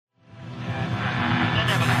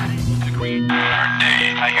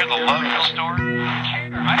hear the love in the story?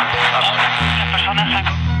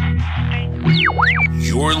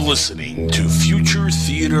 You're listening to Future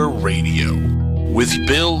Theater Radio with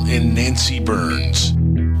Bill and Nancy Burns,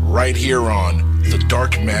 right here on the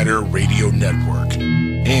Dark Matter Radio Network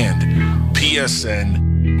and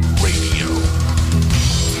PSN Radio.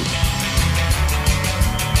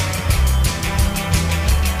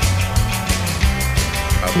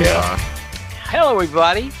 Hello,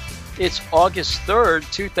 everybody. It's August 3rd,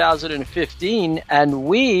 2015, and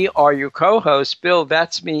we are your co-hosts, Bill,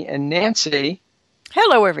 that's me, and Nancy.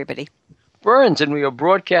 Hello, everybody. Burns, and we are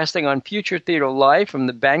broadcasting on Future Theater Live from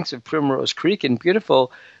the banks of Primrose Creek in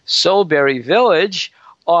beautiful Soulberry Village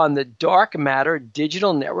on the Dark Matter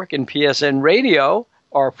Digital Network and PSN Radio.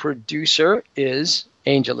 Our producer is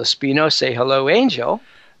Angel Espino. Say hello, Angel.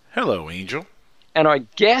 Hello, Angel. And our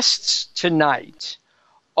guests tonight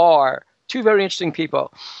are two very interesting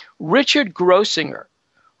people. Richard Grossinger,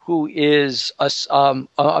 who is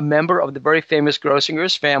a member of the very famous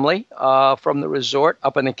Grossinger's family from the resort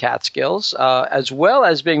up in the Catskills, as well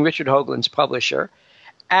as being Richard Hoagland's publisher,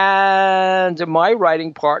 and my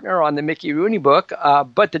writing partner on the Mickey Rooney book,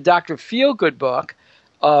 but the Dr. Feelgood book,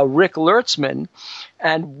 Rick Lertzman.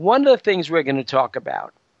 And one of the things we're going to talk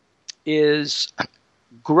about is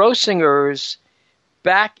Grossinger's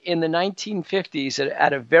back in the 1950s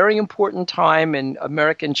at a very important time in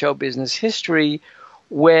American show business history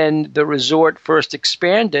when the resort first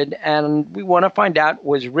expanded, and we want to find out,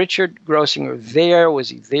 was Richard Grossinger there? Was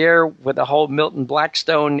he there with the whole Milton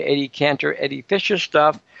Blackstone, Eddie Cantor, Eddie Fisher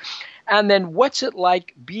stuff? And then what's it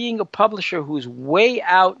like being a publisher who's way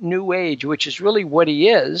out new age, which is really what he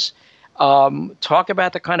is? Talk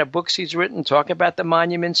about the kind of books he's written, talk about the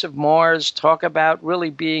Monuments of Mars, talk about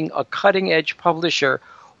really being a cutting-edge publisher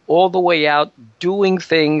all the way out, doing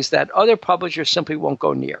things that other publishers simply won't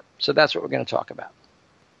go near. So that's what we're going to talk about.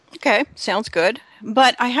 Okay, sounds good.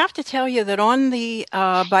 But I have to tell you that on the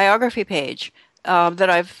biography page that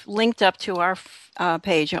I've linked up to our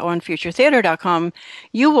page on futuretheater.com,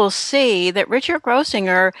 you will see that Richard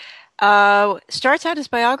Grossinger starts out his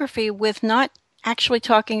biography with not actually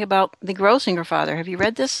talking about the Grossinger father. Have you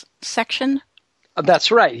read this section? That's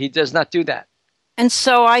right. He does not do that. And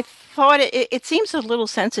so I thought it seems a little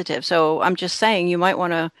sensitive. So I'm just saying you might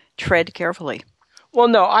want to tread carefully. Well,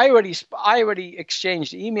 no, I already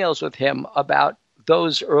exchanged emails with him about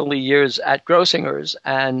those early years at Grossinger's,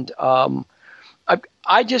 and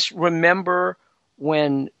I just remember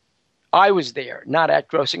when I was there, not at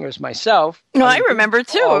Grossinger's myself. No, I remember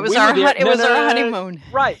too. It was our honeymoon.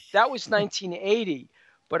 Right, that was 1980.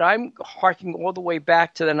 But I'm harking all the way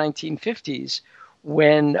back to the 1950s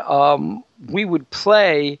when we would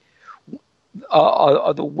play.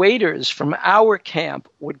 The waiters from our camp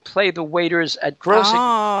would play the waiters at Grossinger.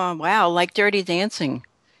 Oh, wow, like Dirty Dancing.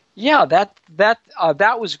 Yeah, that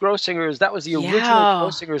was Grossinger's. That was the original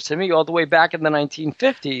Grossinger's to me all the way back in the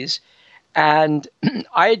 1950s. And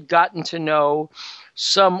I had gotten to know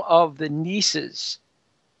some of the nieces,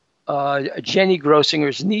 Jenny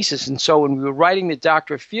Grossinger's nieces. And so when we were writing the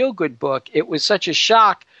Dr. Feelgood book, it was such a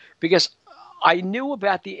shock because I knew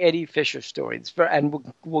about the Eddie Fisher story.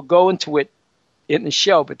 And we'll go into it in the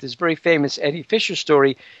show, but this very famous Eddie Fisher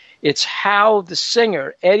story, it's how the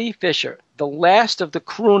singer, Eddie Fisher, the last of the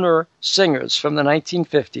crooner singers from the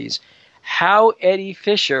 1950s, how Eddie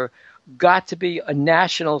Fisher got to be a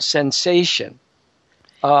national sensation.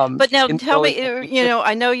 But now tell me,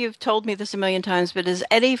 I know you've told me this a million times, but is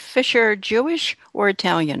Eddie Fisher Jewish or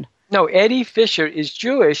Italian? No, Eddie Fisher is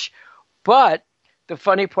Jewish, but the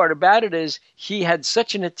funny part about it is he had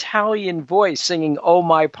such an Italian voice singing "Oh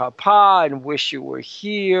My Papa" and "Wish You Were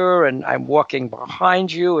Here" and "I'm Walking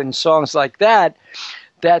Behind You" and songs like that,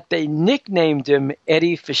 that they nicknamed him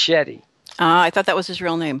Eddie Fischetti. I thought that was his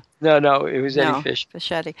real name. No, it was Eddie Fisher.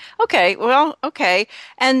 Fischetti. Okay, well, okay.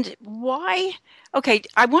 And why? Okay,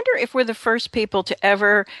 I wonder if we're the first people to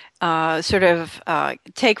ever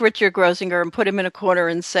take Richard Grossinger and put him in a corner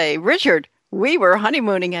and say, Richard, we were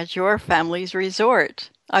honeymooning at your family's resort.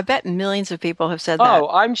 I bet millions of people have said that. Oh,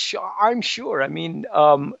 I'm sure. I mean,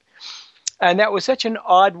 and that was such an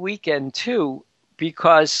odd weekend, too,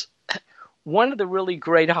 because one of the really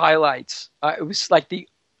great highlights, it was like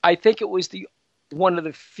I think it was one of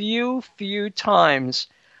the few times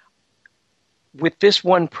with this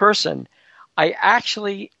one person, I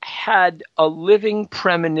actually had a living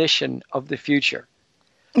premonition of the future.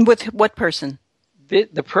 With what person?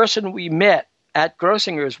 The person we met at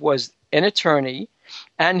Grossinger's was an attorney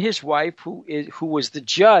and his wife, who was the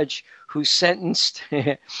judge who sentenced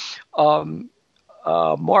Martha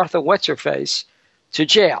What's-Her-Face to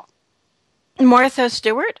jail. Martha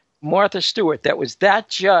Stewart? Martha Stewart. That was that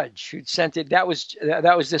judge who'd sent it. That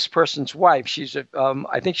was this person's wife. She's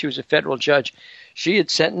I think she was a federal judge. She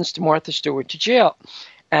had sentenced Martha Stewart to jail,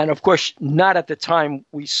 and of course, not at the time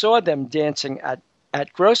we saw them dancing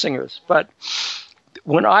at Grossinger's. But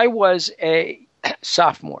when I was a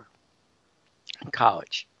sophomore in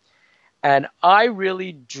college, and I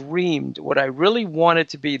really dreamed what I really wanted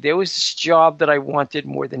to be. There was this job that I wanted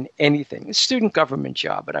more than anything, a student government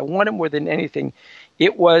job, but I wanted more than anything.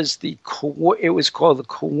 It was called the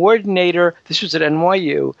coordinator. This was at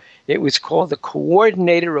NYU. It was called the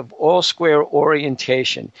coordinator of all square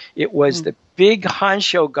orientation. It was the big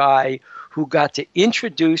honcho guy who got to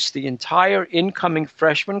introduce the entire incoming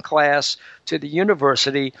freshman class to the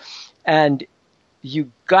university, and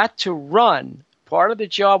you got to run. Part of the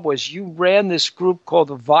job was you ran this group called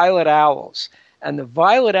the Violet Owls, and the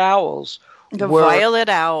Violet Owls The Violet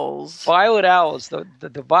Owls.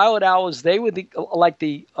 The Violet Owls, they were like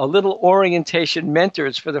the little orientation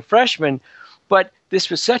mentors for the freshmen, but this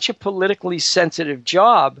was such a politically sensitive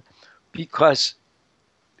job because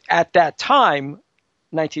at that time,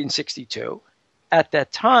 1962, at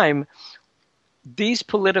that time, these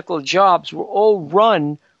political jobs were all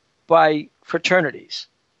run by fraternities.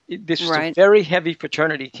 This was a very heavy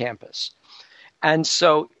fraternity campus. And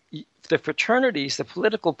so the fraternities, the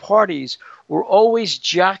political parties, were always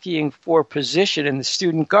jockeying for position in the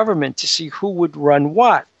student government to see who would run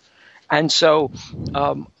what. And so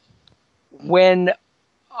when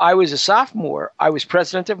I was a sophomore, I was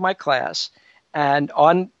president of my class and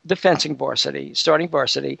on the fencing varsity, starting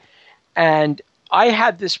varsity, and I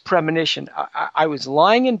had this premonition. I was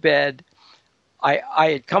lying in bed. I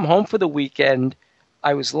had come home for the weekend.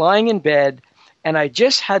 I was lying in bed, and I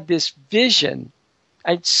just had this vision.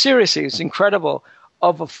 And seriously, it's incredible,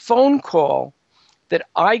 of a phone call that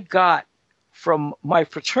I got from my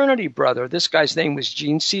fraternity brother. This guy's name was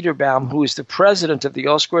Gene Cedarbaum, who is the president of the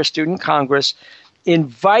All Square Student Congress,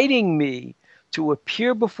 inviting me to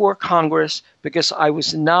appear before Congress because I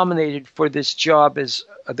was nominated for this job as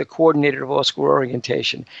the coordinator of All Square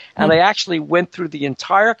Orientation. And I actually went through the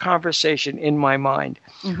entire conversation in my mind.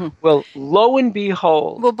 Mm-hmm. Well, lo and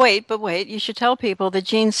behold. Well, wait. You should tell people that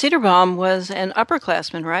Gene Cedarbaum was an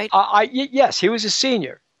upperclassman, right? Yes, he was a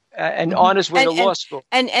senior and on his way to law school.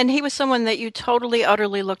 And he was someone that you totally,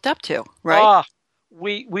 utterly looked up to, right?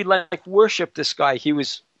 We like worshiped this guy. He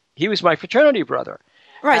was my fraternity brother.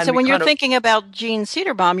 Right. And so when you're thinking about Gene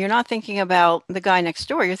Cedarbaum, you're not thinking about the guy next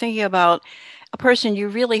door. You're thinking about a person you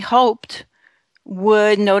really hoped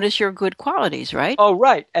would notice your good qualities, right? Oh,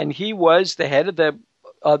 right. And he was the head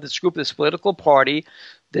of this group, this political party,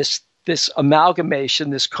 this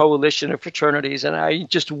amalgamation, this coalition of fraternities. And I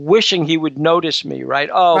just wishing he would notice me,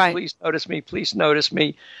 right? Oh, right. Please notice me. Please notice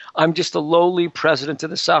me. I'm just a lowly president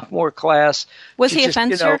of the sophomore class. Was he a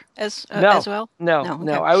fencer as well? No. Okay.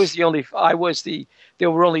 There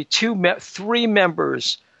were only three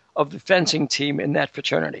members of the fencing team in that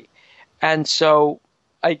fraternity. And so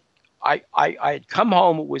I had come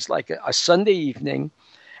home. It was like a Sunday evening,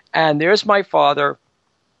 and there's my father,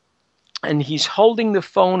 and he's holding the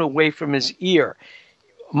phone away from his ear.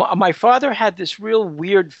 My father had this real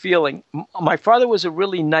weird feeling. My father was a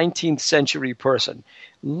really 19th century person,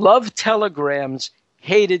 loved telegrams,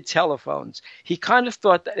 hated telephones. He kind of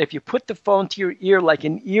thought that if you put the phone to your ear, like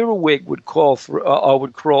an earwig would crawl through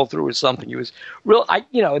or something. He was real,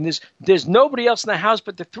 and there's nobody else in the house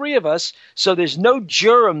but the three of us, so there's no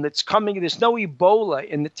germ that's coming. There's no Ebola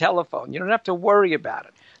in the telephone. You don't have to worry about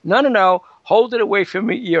it. No. Hold it away from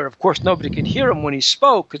your ear. Of course, nobody could hear him when he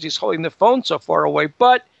spoke because he's holding the phone so far away.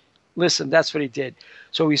 But listen, that's what he did.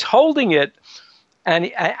 So he's holding it,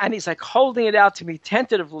 and he's like holding it out to me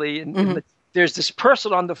tentatively, and there's this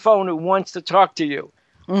person on the phone who wants to talk to you.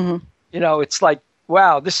 Mm-hmm. It's like,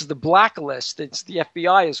 wow, this is the blacklist. It's the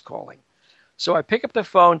FBI is calling. So I pick up the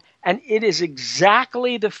phone, and it is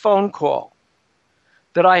exactly the phone call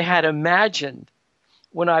that I had imagined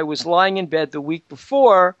when I was lying in bed the week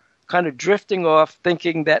before, kind of drifting off,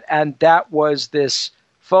 thinking that was this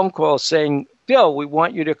phone call saying, Bill, we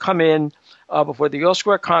want you to come in before the All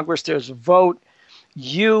Square Congress. There's a vote.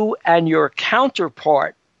 You and your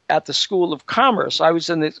counterpart at the School of Commerce. I was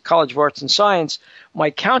in the College of Arts and Science.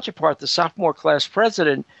 My counterpart, the sophomore class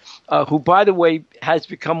president, who, by the way, has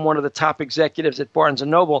become one of the top executives at Barnes &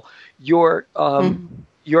 Noble, your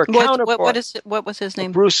counterpart. What was his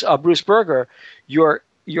name? Bruce Berger, your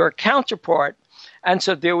counterpart. And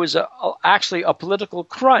so there was actually a political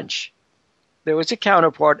crunch. There was a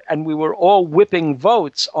counterpart, and we were all whipping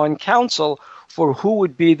votes on council for who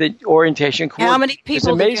would be the orientation coordinator. How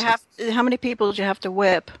many people did you have to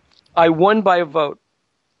whip? I won by a vote,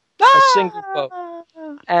 a single vote.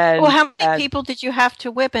 And well, how many people did you have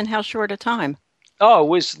to whip in how short a time? Oh, it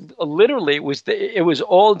was literally it was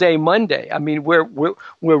all day Monday. I mean, we're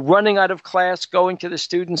running out of class, going to the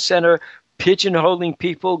student center, pigeonholing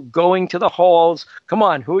people, going to the halls. Come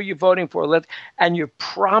on, who are you voting for? And you're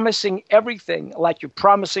promising everything, like you're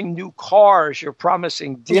promising new cars, you're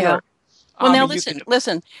promising dinner. Yeah. Well, now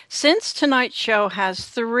listen. Since tonight's show has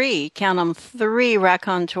three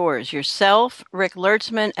raconteurs, yourself, Rick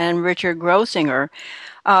Lertzman, and Richard Grossinger.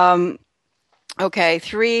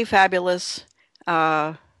 Three fabulous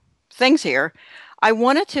things here. I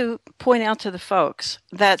wanted to point out to the folks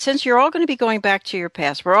that since you're all going to be going back to your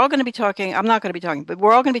past, we're all going to be talking, I'm not going to be talking, but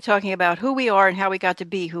we're all going to be talking about who we are and how we got to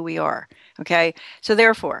be who we are. Okay? So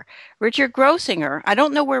therefore, Richard Grossinger, I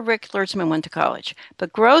don't know where Rick Lertzman went to college,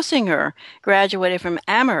 but Grossinger graduated from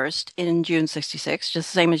Amherst in June 1966,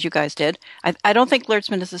 just the same as you guys did. I don't think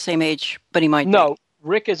Lertzman is the same age, but he might be. No.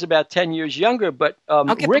 Rick is about 10 years younger, but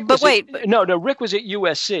Rick was at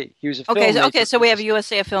USC. He was a filmmaker. Okay, so we have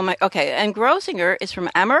USC, a filmmaker. Okay, and Grossinger is from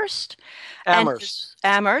Amherst. Amherst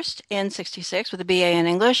in 1966 with a BA in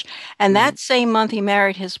English. And that same month he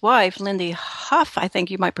married his wife, Lindy Huff, I think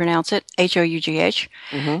you might pronounce it, Hough.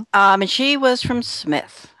 And she was from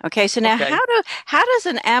Smith. Okay, so now how does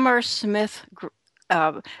an Amherst-Smith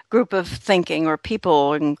group of thinking or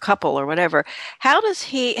people and couple or whatever, how do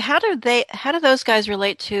those guys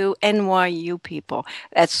relate to NYU people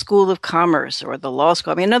at School of Commerce or the law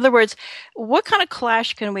school? I mean, in other words, what kind of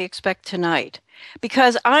clash can we expect tonight?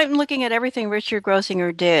 Because I'm looking at everything Richard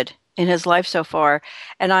Grossinger did in his life so far,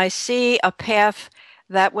 and I see a path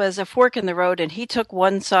that was a fork in the road, and he took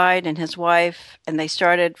one side and his wife, and they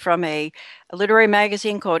started from a literary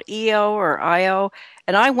magazine called EO or IO,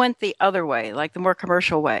 and I went the other way, like the more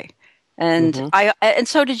commercial way. And and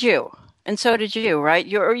so did you. And so did you, right?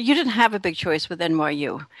 You didn't have a big choice with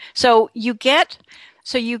NYU. So you get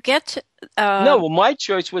no, well, my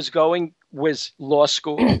choice was law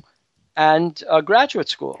school and graduate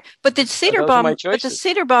school. But the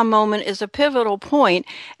Cedarbaum moment is a pivotal point,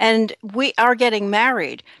 and we are getting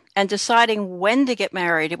married and deciding when to get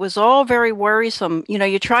married. It was all very worrisome. You know,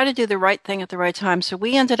 you try to do the right thing at the right time. So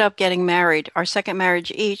we ended up getting married, our second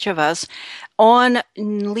marriage, each of us, on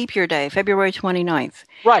Leap Year Day, February 29th.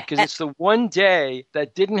 Right, because it's the one day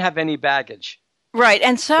that didn't have any baggage. Right,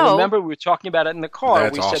 and so... Remember, we were talking about it in the car.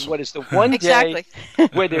 That's awesome. Said, what is the one day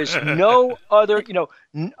where there's no other,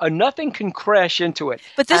 nothing can crash into it.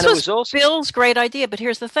 But this was also Bill's great idea, but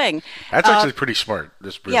here's the thing. That's actually pretty smart.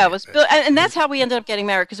 Yeah, it was Bill, and that's how we ended up getting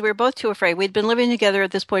married, because we were both too afraid. We'd been living together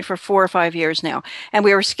at this point for 4 or 5 years now, and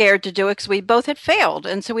we were scared to do it because we both had failed,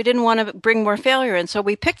 and so we didn't want to bring more failure in. So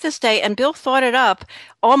we picked this day, and Bill thought it up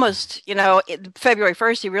almost, February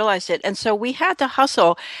 1st, he realized it, and so we had to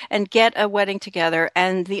hustle and get a wedding together,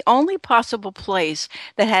 and the only possible place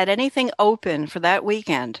that had anything open for that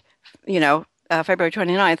weekend, February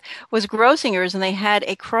 29th, was Grossinger's, and they had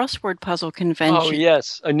a crossword puzzle convention. Oh,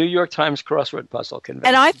 yes, a New York Times crossword puzzle convention.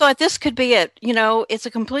 And I thought this could be it. It's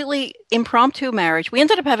a completely impromptu marriage. We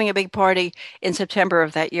ended up having a big party in September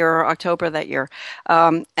of that year, or October that year,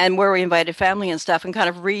 and where we invited family and stuff and kind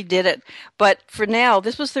of redid it. But for now,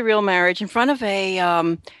 this was the real marriage in front of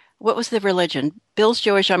a... what was the religion? Bill's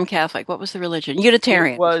Jewish, I'm Catholic. What was the religion?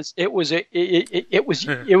 Unitarian. It was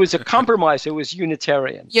a compromise. It was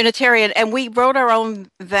Unitarian. Unitarian, and we wrote our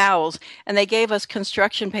own vows, and they gave us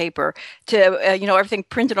construction paper to, everything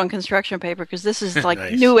printed on construction paper, because this is like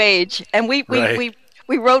nice. New Age, and we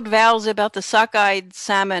wrote vows about the sockeyed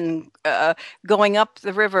salmon going up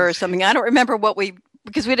the river or something. I don't remember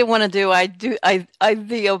because we didn't want to do I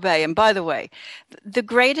thee obey. And by the way, the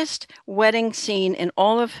greatest wedding scene in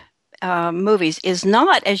all of movies is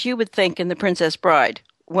not, as you would think, in The Princess Bride,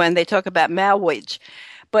 when they talk about marriage,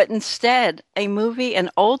 but instead an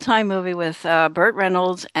old-time movie with Burt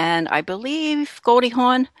Reynolds and I believe Goldie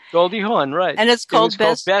Hawn. Goldie Hawn, right. And it's called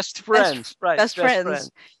Best Friends. Best Friends.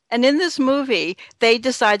 And in this movie, they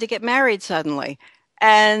decide to get married suddenly.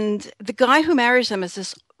 And the guy who marries them is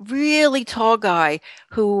this really tall guy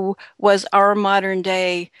who was our modern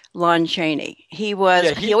day Lon Chaney. He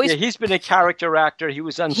was. He's been a character actor. He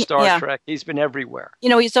was on Star Trek. He's been everywhere.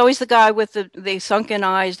 He's always the guy with the sunken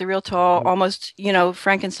eyes, the real tall, almost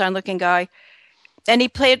Frankenstein looking guy. And he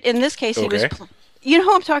played in this case. He was. You know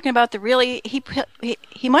who I'm talking about?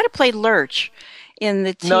 He might have played Lurch in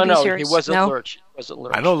the TV series. No, he wasn't Lurch.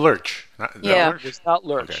 I know Lurch. Lurch. It's not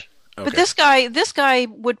Lurch. Okay. But this guy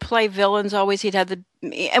would play villains always. He'd have the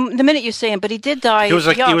minute you see him, but he did die. He was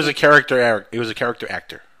a character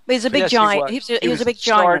actor. He's a big giant. He was a big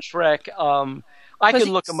giant. Star Trek. I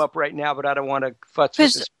can look him up right now, but I don't want to futz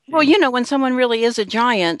with this. Well, you know, when someone really is a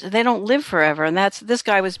giant, they don't live forever, and this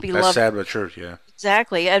guy was beloved. That's sad but true, yeah.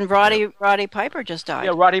 Exactly, and Roddy Piper just died.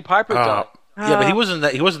 Yeah, Roddy Piper died. Yeah, but he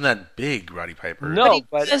wasn't that big, Roddy Piper. No,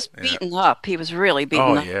 but he was beaten up. He was really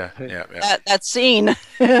beaten up. Oh, yeah. That scene.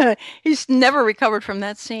 He's never recovered from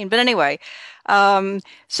that scene. But anyway,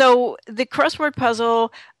 so the crossword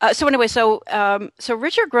puzzle. So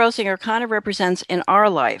Richard Grossinger kind of represents in our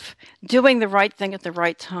life doing the right thing at the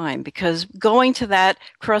right time, because going to that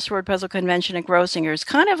crossword puzzle convention at Grossinger is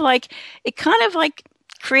kind of like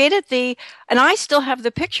created and I still have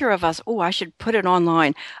the picture of us. Oh, I should put it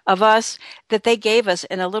online, of us that they gave us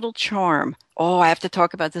in a little charm. Oh, I have to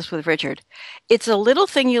talk about this with Richard. It's a little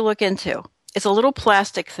thing you look into. It's a little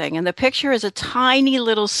plastic thing, and the picture is a tiny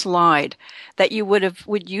little slide that you would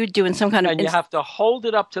do in some kind of. And you have to hold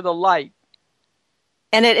it up to the light.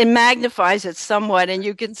 And it magnifies it somewhat, and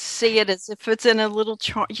you can see it as if it's in a little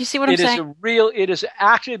charm. You see what I'm saying?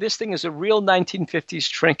 This thing is a real 1950s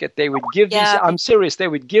trinket. They would give these, I'm serious, they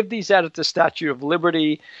would give these out at the Statue of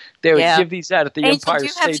Liberty. They would give these out at the Empire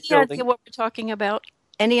State Building. Do you have any idea what we're talking about?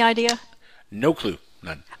 Any idea? No clue.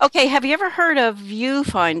 None. Okay, have you ever heard of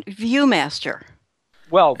Viewmaster?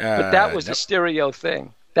 Well, but that was a stereo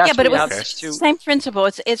thing. But it was the same principle.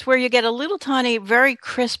 It's where you get a little tiny, very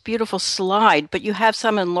crisp, beautiful slide, but you have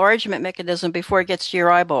some enlargement mechanism before it gets to your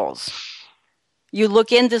eyeballs. You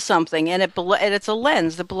look into something, and it's a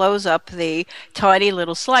lens that blows up the tiny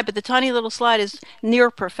little slide. But the tiny little slide is near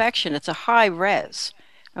perfection. It's a high res.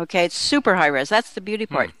 Okay, it's super high res. That's the beauty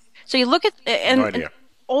part. So you look at and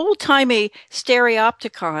old-timey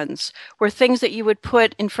stereopticons were things that you would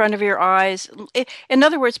put in front of your eyes. In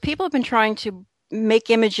other words, people have been trying to make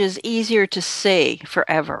images easier to see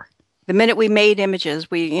forever. The minute we made images,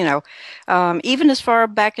 even as far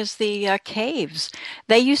back as the caves,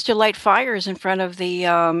 they used to light fires in front of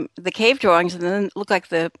the cave drawings, and then it looked like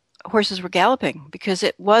the horses were galloping because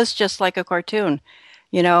it was just like a cartoon.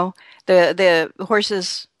 You know, the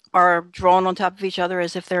horses are drawn on top of each other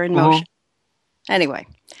as if they're in motion. Anyway,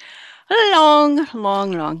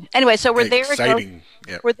 long. Anyway, so we're there. Exciting.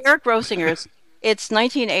 We're there at Grossinger's. It's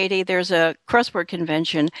 1980. There's a crossword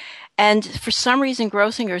convention. And for some reason,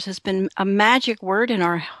 Grossinger's has been a magic word in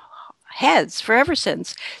our heads forever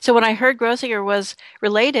since. So when I heard Grossinger was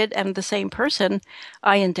related and the same person,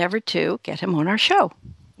 I endeavored to get him on our show.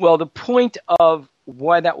 Well, the point of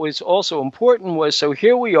why that was also important was, so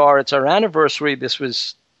here we are. It's our anniversary. This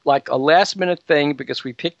was like a last-minute thing because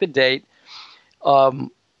we picked the date.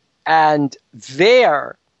 And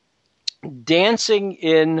there, dancing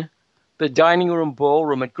in the dining room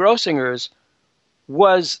ballroom at Grossinger's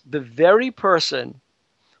was the very person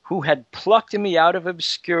who had plucked me out of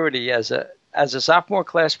obscurity as a sophomore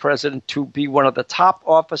class president to be one of the top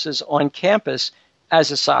officers on campus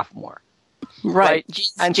as a sophomore. Right.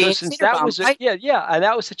 And so since that was and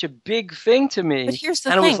that was such a big thing to me. But here's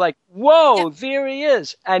the thing. I was like, whoa, there he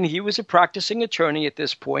is. And he was a practicing attorney at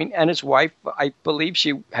this point, and his wife, I believe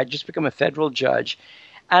she had just become a federal judge.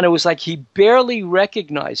 And it was like he barely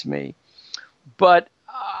recognized me. But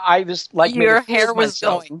I just like your hair was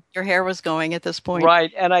going. Your hair was going at this point,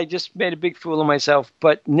 right? And I just made a big fool of myself.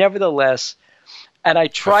 But nevertheless, and I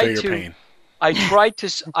tried to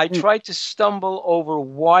stumble over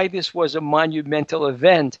why this was a monumental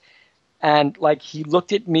event, and like he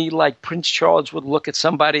looked at me like Prince Charles would look at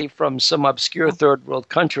somebody from some obscure third world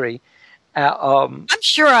country. I'm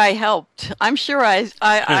sure I helped. I'm sure I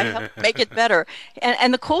helped make it better.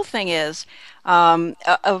 And the cool thing is,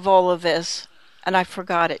 of all of this. And I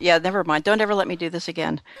forgot it. Yeah, never mind. Don't ever let me do this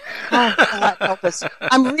again. Oh, God, help us.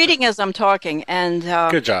 I'm reading as I'm talking, and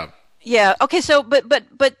good job. Yeah. Okay. So, but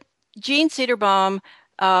Gene Cedarbaum,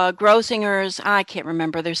 Grossinger's. I can't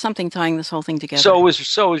remember. There's something tying this whole thing together. So it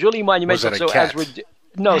was really monumental. Was it a cat?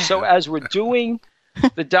 As we're doing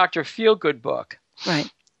the Dr. Feelgood book, right?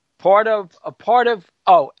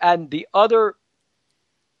 And the other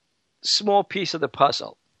small piece of the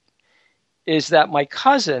puzzle is that my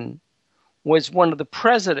cousin was one of the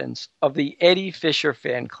presidents of the Eddie Fisher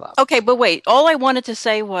fan club. Okay, but wait. All I wanted to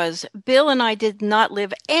say was Bill and I did not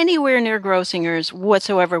live anywhere near Grossinger's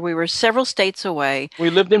whatsoever. We were several states away. We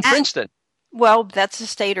lived in Princeton. Well, that's a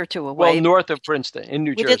state or two away. Well, north of Princeton, in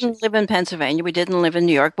New Jersey. We didn't live in Pennsylvania. We didn't live in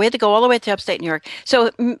New York. We had to go all the way to upstate New York. So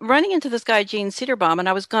running into this guy, Gene Cedarbaum, and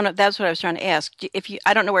that's what I was trying to ask.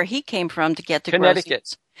 I don't know where he came from to get to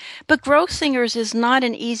Connecticut. But Grossinger's is not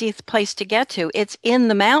an easy place to get to. It's in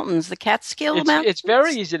the mountains, the Catskill Mountains. It's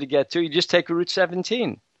very easy to get to. You just take Route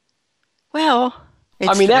 17. Well,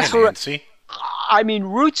 that's where. I mean,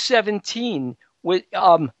 Route 17 with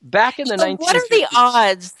back in the 1950s. What are the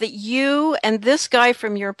odds that you and this guy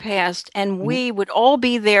from your past and we would all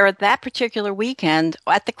be there at that particular weekend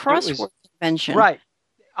at the Crossword Convention? Right.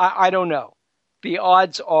 I don't know. The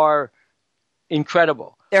odds are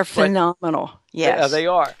incredible. They're phenomenal. Yes. Yeah, they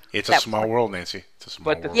are. It's a small world, Nancy. It's a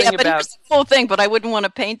small world. Yeah, but here's the whole thing, but I wouldn't want to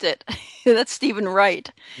paint it. That's Stephen Wright.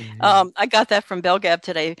 I got that from Belgab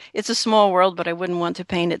today. It's a small world, but I wouldn't want to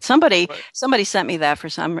paint it. Somebody sent me that for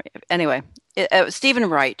some... Anyway, Stephen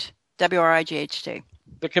Wright, W-R-I-G-H-T.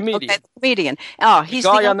 The comedian. Okay, the comedian. Oh, he's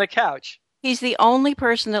the guy on the couch. He's the only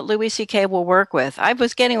person that Louis C.K. will work with. I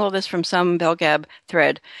was getting all this from some Belgab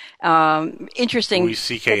thread. Interesting. Louis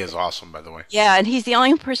C.K. is awesome, by the way. Yeah, and he's the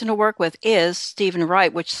only person to work with is Stephen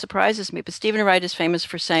Wright, which surprises me. But Stephen Wright is famous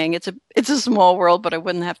for saying it's a small world, but I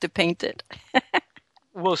wouldn't have to paint it.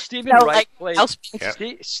 Well, Stephen Wright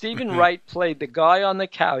played the guy on the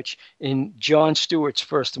couch in Jon Stewart's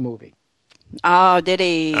first movie. Oh, did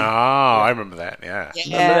he? Oh, I remember that. Yeah.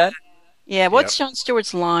 Remember that? Yeah. What's Jon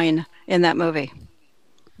Stewart's line in that movie?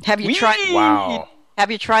 Have you tried? Wow. Have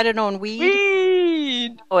you tried it on weed?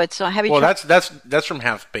 Weed. Oh, it's have you? Well, that's from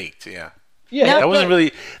Half Baked. Yeah. Yeah.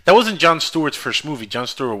 That wasn't Jon Stewart's first movie. Jon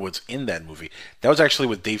Stewart was in that movie. That was actually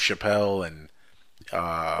with Dave Chappelle and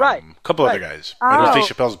a couple other guys. But it was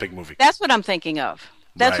Dave Chappelle's big movie. That's what I'm thinking of.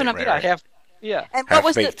 That's what I'm thinking of. Yeah. And what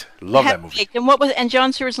was Half-Baked. Love that movie. And what was? And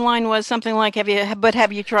Jon Stewart's line was something like, "Have you tried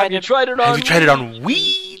Have you tried it on? Have you tried it on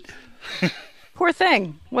weed?" Poor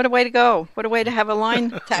thing. What a way to go. What a way to have a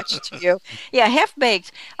line attached to you. Yeah,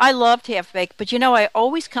 Half-Baked. I loved Half-Baked, but I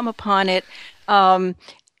always come upon it,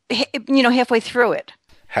 halfway through it.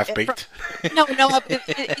 Half-Baked? No,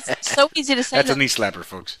 it's so easy to say. That's a knee slapper,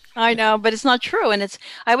 folks. I know, but it's not true. And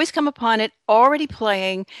I always come upon it already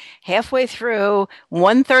playing halfway through,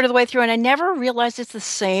 1/3 of the way through, and I never realized it's the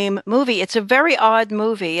same movie. It's a very odd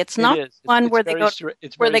movie. It's not one where they go.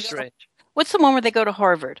 It's very strange. What's the one where they go to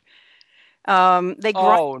Harvard? They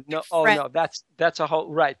grind no, that's a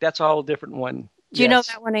whole That's a whole different one. Do you know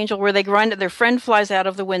that one, Angel, where they grind it? Their friend flies out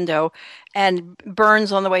of the window and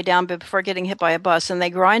burns on the way down before getting hit by a bus, and they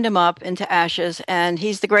grind him up into ashes, and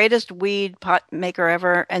he's the greatest weed pot maker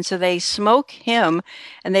ever, and so they smoke him,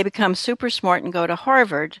 and they become super smart and go to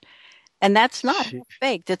Harvard, and that's not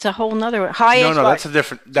baked. It's a whole nother high. No, that's a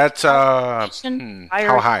different. That's how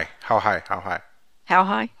high? How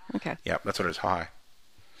high? Okay. Yeah, that's what it is. How high?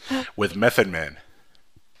 With Method Man.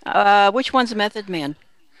 Which one's Method Man?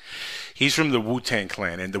 He's from the Wu-Tang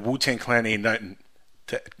Clan, and the Wu-Tang Clan ain't nothing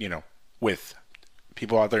to, with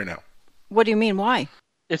people out there now. What do you mean? Why?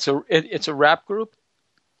 It's a rap group.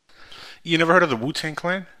 You never heard of the Wu-Tang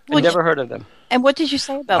Clan? I never heard of them. And what did you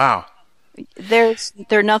say about them?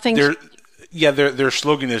 They're nothing. Their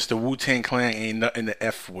slogan is the Wu-Tang Clan ain't nothing to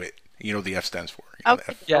F with. The F stands for.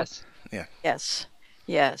 Okay. Yes. Yeah.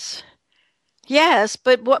 Yes,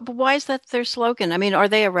 but why is that their slogan? I mean, are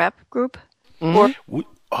they a rap group? Mm-hmm.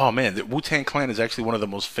 Oh man, the Wu-Tang Clan is actually one of the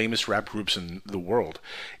most famous rap groups in the world.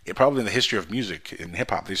 Probably in the history of music and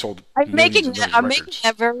hip hop. They sold I'm making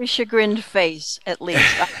a very chagrined face, at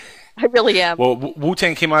least. I really am. Well,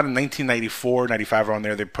 Wu-Tang came out in 1994, 95, around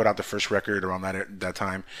there. They put out the first record around that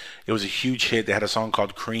time. It was a huge hit. They had a song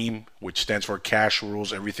called Cream, which stands for Cash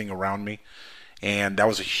Rules Everything Around Me. And that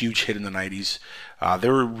was a huge hit in the 90s. They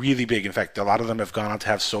were really big. In fact, a lot of them have gone on to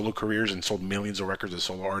have solo careers and sold millions of records as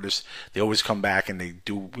solo artists. They always come back and they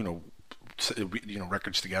do,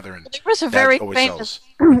 records together. And there was a very famous.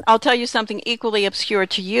 I'll tell you something equally obscure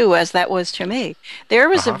to you as that was to me. There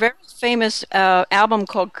was a very famous album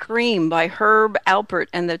called Cream by Herb Alpert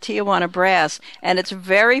and the Tijuana Brass, and it's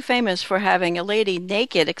very famous for having a lady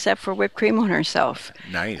naked except for whipped cream on herself.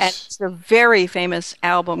 Nice. And it's a very famous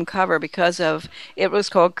album cover because of it was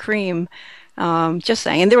called Cream. Just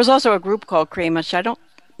saying. And there was also a group called Cream, which I don't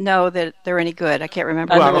know that they're any good. I can't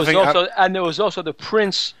remember. And there was also the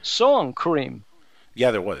Prince song Cream.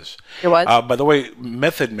 Yeah, there was. There was. By the way,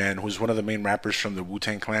 Method Man, who's one of the main rappers from the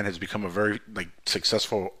Wu-Tang Clan, has become a very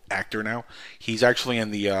successful actor now. He's actually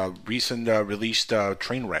in the recent released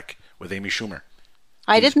Trainwreck with Amy Schumer.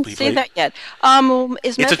 I didn't see that yet.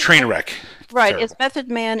 It's a train wreck. Right. Is Method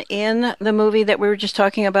Man in the movie that we were just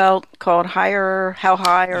talking about called How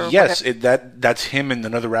High? Or yes, that's him and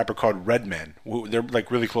another rapper called Redman. They're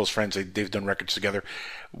really close friends. They've done records together.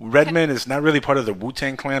 Redman is not really part of the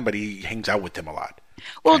Wu-Tang Clan, but he hangs out with them a lot.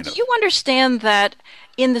 Well, do you understand that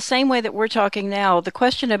in the same way that we're talking now, the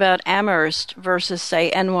question about Amherst versus,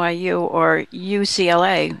 say, NYU or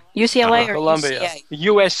UCLA or Columbia,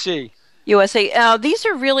 USC. USA. These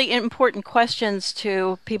are really important questions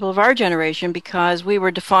to people of our generation because we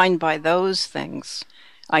were defined by those things.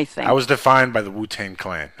 I think. I was defined by the Wu-Tang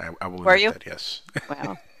Clan. I will Were admit you? that, yes.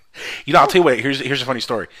 Wow. I'll tell you what. Here's a funny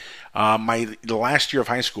story. The last year of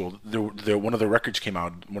high school, one of the records came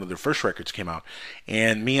out. One of their first records came out,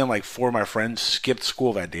 and me and like 4 of my friends skipped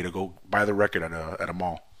school that day to go buy the record at a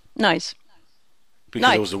mall. Nice.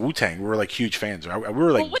 Because it was the Wu-Tang. We were like huge fans. We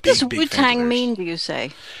were like what big, does big Wu-Tang fans of theirs. mean, do you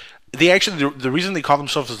say? They actually the reason they call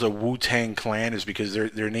themselves as the Wu-Tang Clan is because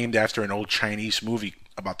they're named after an old Chinese movie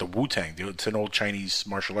about the Wu-Tang. It's an old Chinese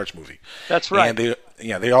martial arts movie. That's right. And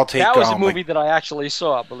they all take that was a movie that I actually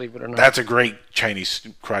saw, believe it or not. That's a great Chinese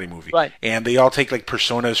karate movie. Right. And they all take like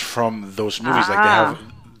personas from those movies. Like they have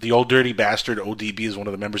the Old Dirty Bastard. ODB is one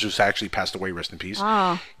of the members who's actually passed away. Rest in peace.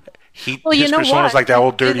 His persona is like that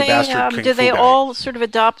old dirty bastard. Kung Do they Fu guy. all sort of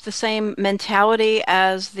adopt the same mentality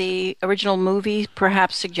as the original movie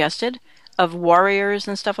perhaps suggested, of warriors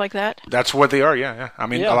and stuff like that? That's what they are. Yeah. I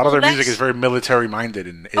mean, a lot of their music is very military minded,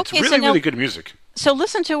 and it's really good music. So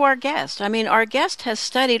listen to our guest. I mean, our guest has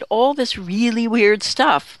studied all this really weird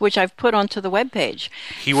stuff, which I've put onto the webpage.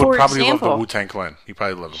 He would probably love the Wu-Tang Clan. He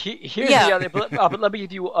probably love it. Here's the other, but let me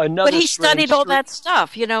give you another. But he studied all that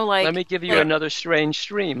stuff, like. Let me give you another strange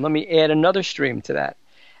stream. Let me add another stream to that.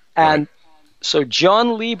 And so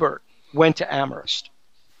John Liebert went to Amherst,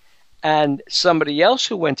 and somebody else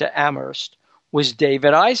who went to Amherst was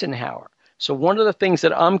David Eisenhower. So one of the things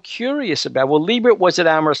that I'm curious about, well, Liebert was at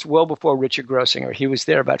Amherst well before Richard Grossinger. He was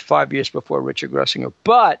there about 5 years before Richard Grossinger.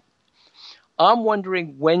 But I'm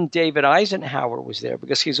wondering when David Eisenhower was there,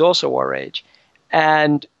 because he's also our age.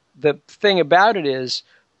 And the thing about it is,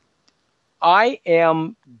 I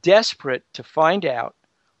am desperate to find out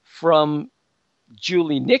from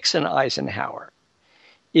Julie Nixon Eisenhower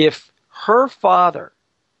if her father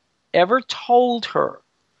ever told her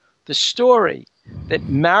the story that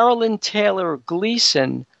Marilyn Taylor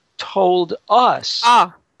Gleason told us.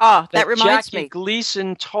 That reminds Jackie me.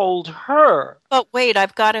 Gleason told her. But wait,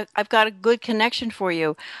 I've got a good connection for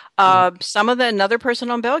you. Another person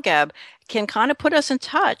on Belgab can kind of put us in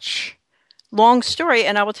touch. Long story,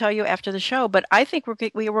 and I will tell you after the show. But I think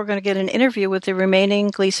we were going to get an interview with the remaining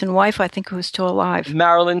Gleason wife, I think, who's still alive.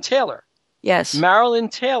 Marilyn Taylor. Yes. Marilyn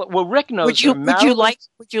Taylor. Well, Rick knows. Would you like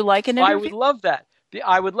an interview? I would love that.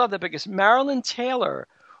 I would love that, because Marilyn Taylor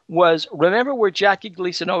remember where Jackie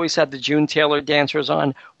Gleason always had the June Taylor dancers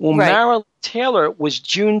on? Well, right. Marilyn Taylor was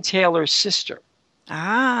June Taylor's sister.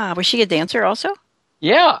 Was she a dancer also?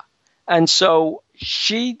 Yeah. And so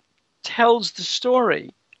she tells the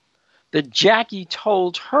story that Jackie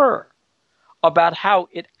told her about how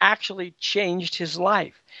it actually changed his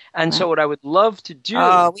life. And so what I would love to do...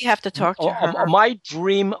 we have to talk to her. My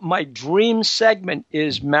dream segment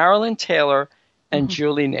is Marilyn Taylor and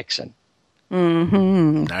Julie Nixon.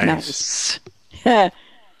 Mm-hmm. Nice.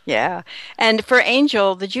 Yeah. And for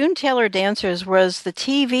Angel, the June Taylor Dancers was the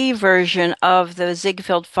TV version of the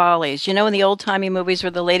Ziegfeld Follies. In the old-timey movies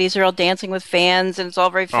where the ladies are all dancing with fans and it's all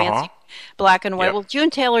very fancy, black and white. Yep. Well, June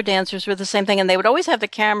Taylor Dancers were the same thing, and they would always have the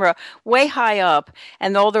camera way high up,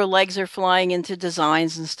 and all their legs are flying into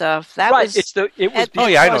designs and stuff. That right. was... I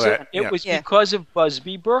know that. It was because of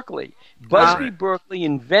Busby Berkeley. Busby Berkeley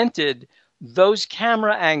invented those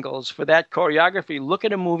camera angles for that choreography. Look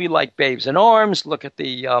at a movie like Babes in Arms. Look at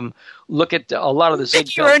a lot of the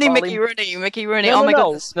Ziegfeld Mickey Rooney. Oh my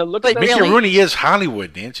goodness! No, look at Mickey Rooney is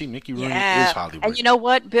Hollywood, Nancy. Mickey Rooney is Hollywood. And you know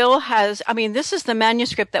what? Bill has. I mean, this is the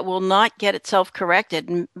manuscript that will not get itself corrected.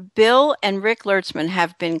 And Bill and Rick Lertzman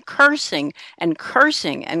have been cursing and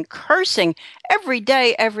cursing and cursing every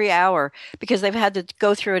day, every hour, because they've had to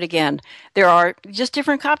go through it again. There are just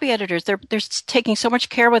different copy editors. They're taking so much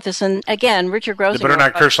care with this. And again, Richard Grossinger. They better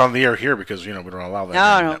not curse on the air here, because we don't allow that.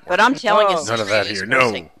 No. But I'm telling you, none of that here.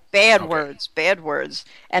 No. Bad words,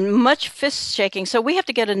 and much fist shaking. So we have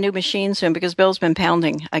to get a new machine soon, because Bill's been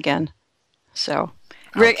pounding again. So,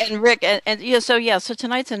 Rick. So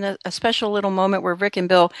tonight's a special little moment where Rick and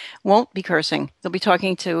Bill won't be cursing. They'll be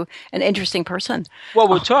talking to an interesting person. Well,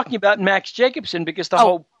 we're talking about Max Jacobson, because the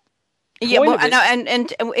whole point of it,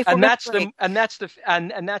 and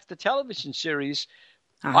that's the television series.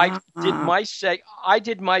 I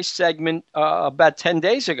did my segment about 10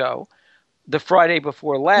 days ago. The Friday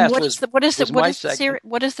Before Last what is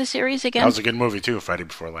the series again? That was a good movie too, Friday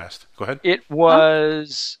Before Last. Go ahead. It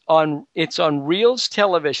was it's on Reels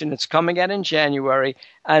Television. It's coming out in January,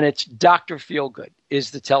 and it's Dr. Feelgood is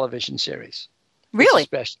the television series. Really?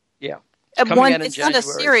 Yeah. It's not a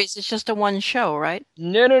series, it's just a one show, right?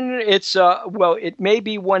 No. It's it may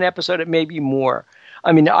be one episode, it may be more.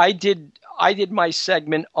 I mean, I did my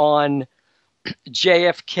segment on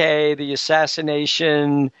JFK, the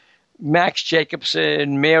assassination, Max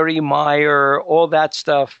Jacobson, Mary Meyer, all that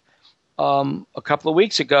stuff a couple of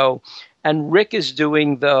weeks ago, and Rick is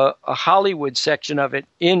doing the Hollywood section of it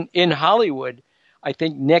in Hollywood, I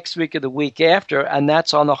think next week or the week after, and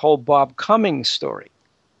that's on the whole Bob Cummings story.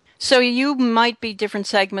 So you might be different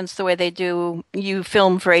segments the way they do. You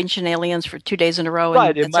film for Ancient Aliens for 2 days in a row.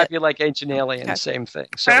 Right, it might be like Ancient Aliens, same thing.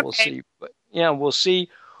 So we'll see. But, we'll see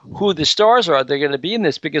who the stars are. They're going to be in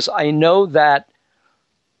this, because I know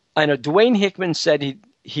Dwayne Hickman said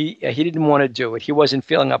he didn't want to do it. He wasn't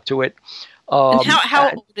feeling up to it. And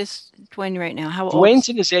how old is Dwayne right now? How old? Dwayne's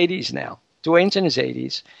in his 80s now.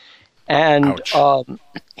 And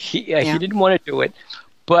he didn't want to do it.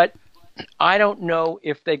 But I don't know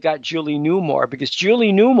if they got Julie Newmar, because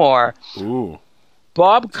Julie Newmar,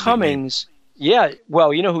 Bob Cummings,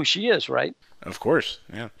 well, you know who she is, right? Of course,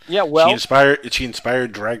 yeah. Yeah, well, she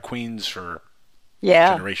inspired drag queens for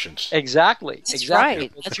generations. Exactly.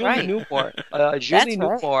 Right. That's Julie right. Newmar. Julie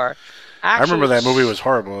Newmar. I remember that movie was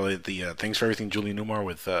horrible. The Thanks for Everything, Julie Newmar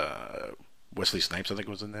with Wesley Snipes, I think,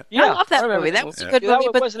 was in that. Yeah, I love that movie. That was a good movie.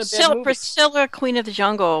 But Priscilla, Queen of the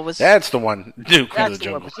Jungle was. That's the one. Queen of the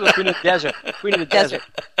Jungle. Priscilla, Queen of the Desert. Queen of the Desert.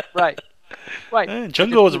 Right.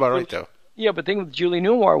 Jungle was about right, though. Yeah, but the thing with Julie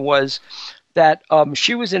Newmar was that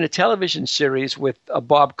she was in a television series with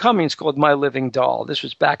Bob Cummings called My Living Doll. This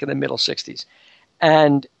was back in the middle 60s.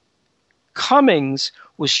 And Cummings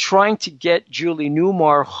was trying to get Julie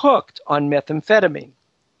Newmar hooked on methamphetamine.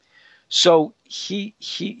 So he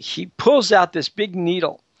pulls out this big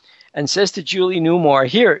needle and says to Julie Newmar,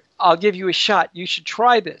 "Here, I'll give you a shot. You should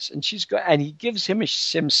try this." And and he gives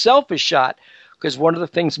himself a shot, because one of the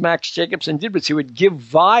things Max Jacobson did was he would give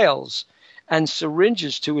vials and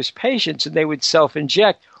syringes to his patients, and they would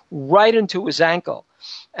self-inject right into his ankle.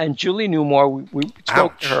 And Julie Newmar, we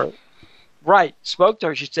spoke to her. Right, spoke to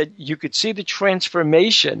her. She said you could see the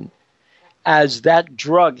transformation as that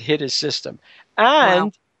drug hit his system.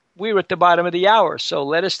 And we were at the bottom of the hour, so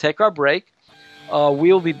let us take our break.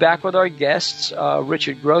 We'll be back with our guests,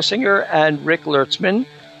 Richard Grossinger and Rick Lertzman.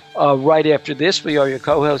 Right after this, we are your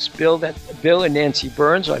co-hosts, Bill and Nancy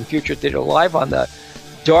Burns, on Future Theater Live on the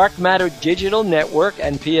Dark Matter Digital Network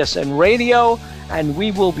and PSN Radio. And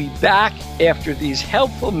we will be back after these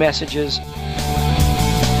helpful messages.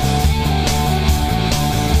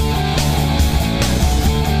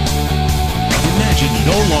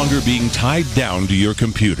 No longer being tied down to your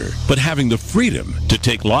computer, but having the freedom to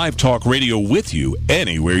take live talk radio with you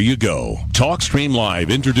anywhere you go. TalkStream Live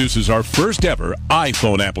introduces our first ever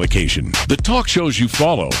iPhone application. The talk shows you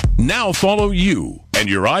follow now follow you. And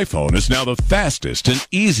your iPhone is now the fastest and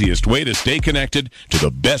easiest way to stay connected to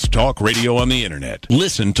the best talk radio on the internet.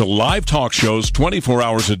 Listen to live talk shows 24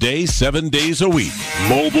 hours a day, 7 days a week.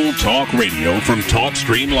 Mobile talk radio from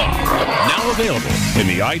TalkStream Live. Now available in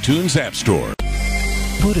the iTunes App Store.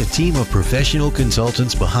 Put a team of professional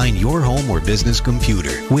consultants behind your home or business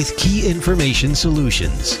computer with Key Information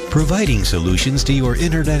Solutions, providing solutions to your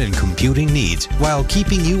internet and computing needs while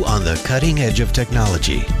keeping you on the cutting edge of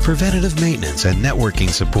technology. Preventative maintenance and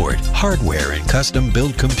networking support, hardware and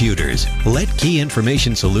custom-built computers. Let Key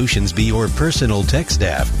Information Solutions be your personal tech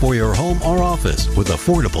staff for your home or office with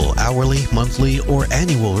affordable hourly, monthly, or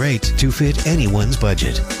annual rates to fit anyone's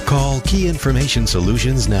budget. Call Key Information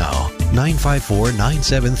Solutions now.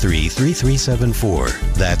 954-973-3374.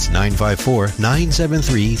 That's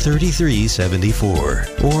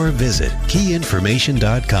 954-973-3374. Or visit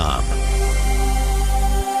keyinformation.com.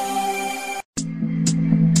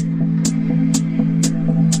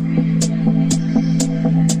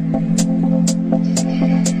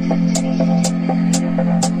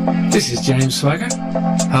 This is James Swagger,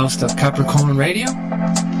 host of Capricorn Radio.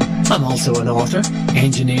 I'm also an author,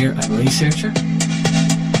 engineer, and researcher.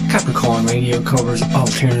 Capricorn Radio covers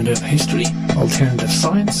alternative history, alternative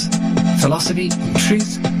science, philosophy, and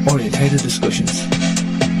truth-orientated discussions.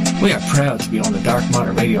 We are proud to be on the Dark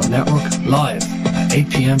Matter Radio Network, live at 8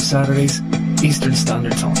 p.m. Saturdays, Eastern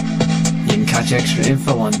Standard Time. You can catch extra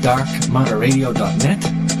info on darkmatterradio.net,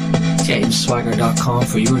 jamesswagger.com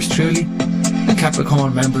for yours truly, and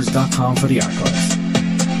capricornmembers.com for the archives.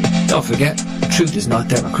 Don't forget, truth is not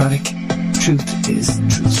democratic, truth is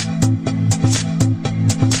truth.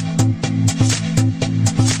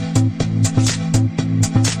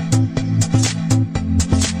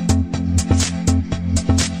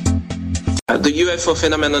 The UFO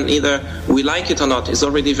phenomenon, either we like it or not, is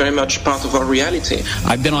already very much part of our reality.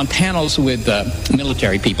 I've been on panels with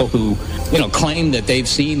military people who, claim that they've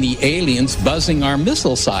seen the aliens buzzing our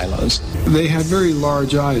missile silos. They had very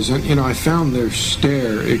large eyes, and I found their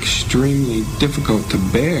stare extremely difficult to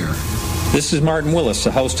bear. This is Martin Willis,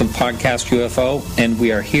 the host of Podcast UFO, and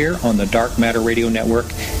we are here on the Dark Matter Radio Network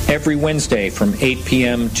every Wednesday from 8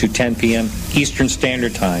 p.m. to 10 p.m. Eastern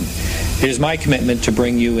Standard Time. It is my commitment to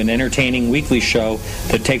bring you an entertaining weekly show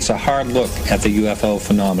that takes a hard look at the UFO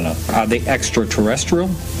phenomena. Are they extraterrestrial?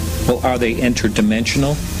 Well, are they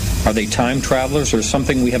interdimensional? Are they time travelers or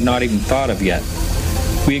something we have not even thought of yet?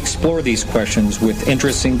 We explore these questions with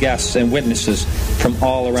interesting guests and witnesses from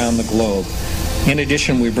all around the globe. In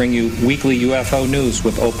addition, we bring you weekly UFO news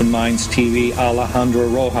with Open Minds TV Alejandro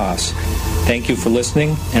Rojas. Thank you for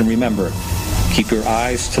listening, and remember, keep your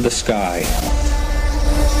eyes to the sky.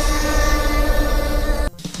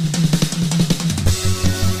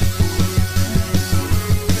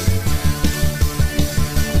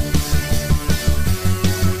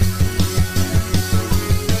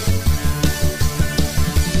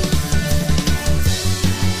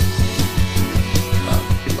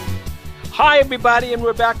 Hi, everybody, and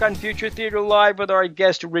we're back on Future Theater Live with our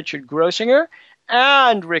guest, Richard Grossinger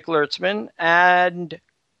and Rick Lertzman, and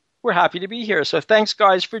we're happy to be here. So thanks,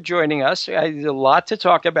 guys, for joining us. There's a lot to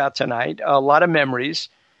talk about tonight, a lot of memories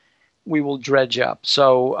we will dredge up.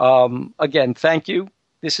 So, again, thank you.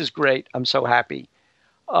 This is great. I'm so happy.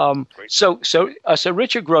 So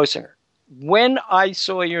Richard Grossinger, when I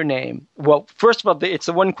saw your name, well, first of all, it's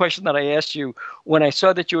the one question that I asked you. When I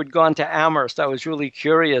saw that you had gone to Amherst, I was really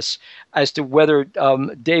curious as to whether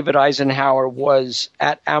David Eisenhower was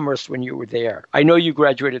at Amherst when you were there. I know you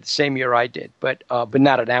graduated the same year I did, but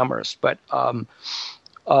not at Amherst. But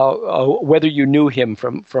whether you knew him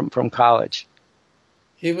from college.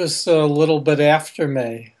 He was a little bit after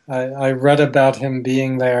me. I read about him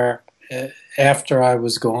being there after I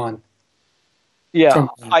was gone. Yeah,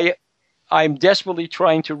 I'm desperately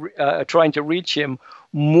trying to reach him,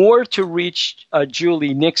 more to reach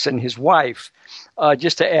Julie Nixon, his wife,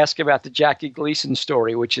 just to ask about the Jackie Gleason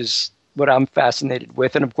story, which is what I'm fascinated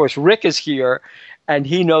with. And of course, Rick is here, and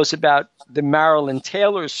he knows about the Marilyn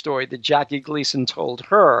Taylor story that Jackie Gleason told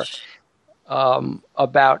her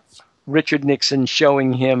about Richard Nixon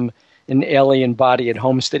showing him an alien body at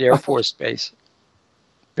Homestead Air Force Base.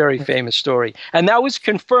 Very famous story, and that was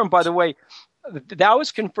confirmed, by the way. That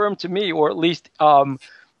was confirmed to me, or at least the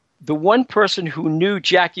one person who knew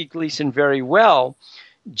Jackie Gleason very well.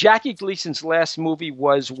 Jackie Gleason's last movie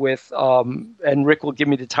was with, and Rick will give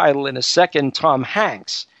me the title in a second, Tom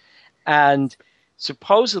Hanks. And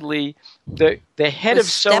supposedly the head of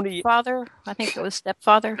Sony... Stepfather? I think it was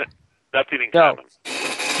Stepfather. Nothing in Common.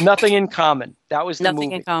 Nothing in Common. That was the movie.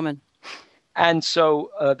 Nothing in Common. And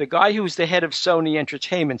so the guy who was the head of Sony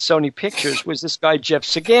Entertainment, Sony Pictures, was this guy, Jeff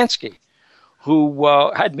Sagansky, who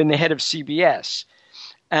had been the head of CBS.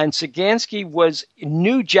 And Sagansky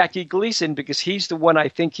knew Jackie Gleason because he's the one, I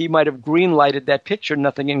think he might have green-lighted that picture,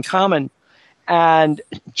 Nothing in Common. And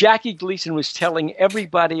Jackie Gleason was telling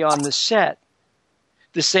everybody on the set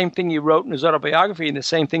the same thing he wrote in his autobiography and the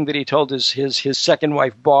same thing that he told his second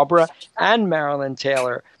wife, Barbara, and Marilyn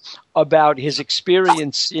Taylor about his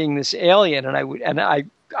experience seeing this alien. And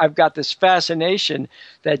I've got this fascination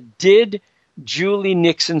that did Julie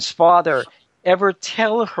Nixon's father ever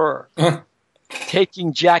tell her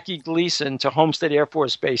taking Jackie Gleason to Homestead Air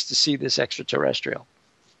Force Base to see this extraterrestrial?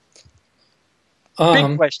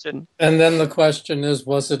 Big question. And then the question is,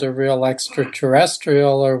 was it a real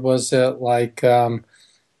extraterrestrial, or was it like, a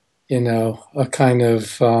kind of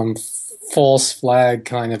false flag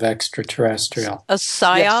kind of extraterrestrial? A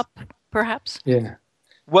psyop, yes. Perhaps? Yeah.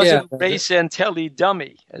 Was it Ray Santelli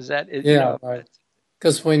dummy? Is that it? Yeah, right.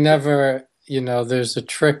 Because we never... there's a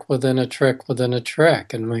trick within a trick within a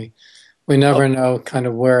trick, and we never know kind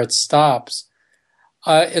of where it stops.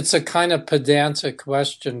 It's a kind of pedantic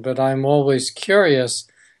question, but I'm always curious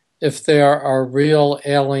if there are real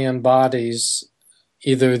alien bodies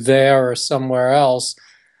either there or somewhere else.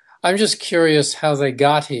 I'm just curious how they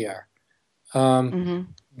got here.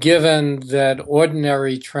 Given that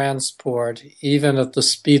ordinary transport, even at the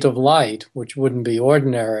speed of light, which wouldn't be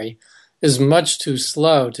ordinary, is much too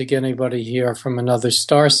slow to get anybody here from another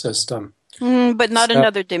star system. But not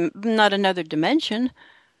another dimension.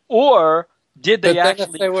 Or did they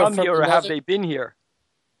actually come here, or have they been here?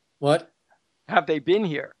 What? Have they been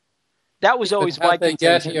here? That was always my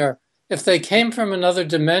contention. Here? If they came from another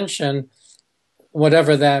dimension,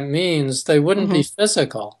 whatever that means, they wouldn't be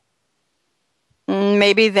physical.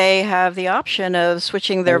 Maybe they have the option of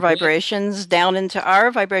switching their vibrations down into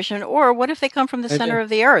our vibration, or what if they come from the center of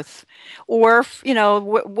the earth? Or,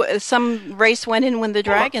 some race went in when the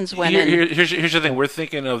dragons went in. Here's the thing. We're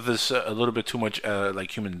thinking of this a little bit too much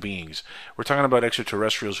like human beings. We're talking about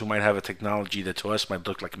extraterrestrials who might have a technology that to us might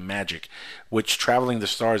look like magic, which traveling the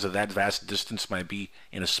stars at that vast distance might be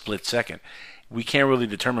in a split second. We can't really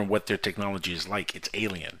determine what their technology is like. It's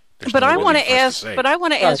alien. But I want to ask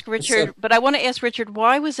Richard. But I want to ask Richard,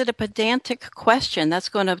 why was it a pedantic question? That's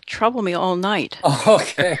going to trouble me all night.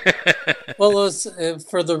 Okay. Well, it was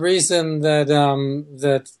for the reason that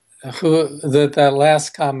that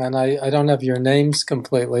last comment. I don't have your names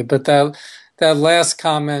completely, but that last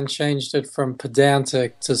comment changed it from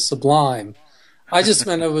pedantic to sublime. I just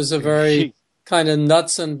meant it was a very kind of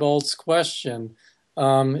nuts and bolts question.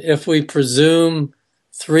 If we presume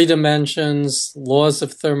 3 dimensions, laws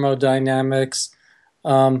of thermodynamics.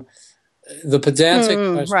 The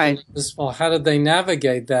pedantic question is, well, how did they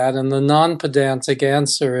navigate that? And the non-pedantic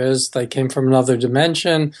answer is they came from another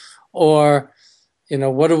dimension, or,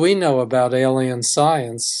 what do we know about alien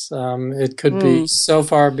science? It could be so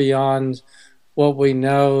far beyond what we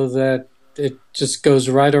know that it just goes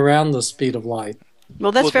right around the speed of light.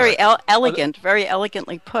 Well, that's very elegant, very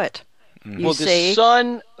elegantly put. The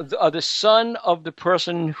son of the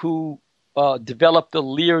person who developed the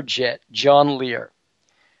Learjet, John Lear,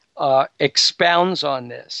 expounds on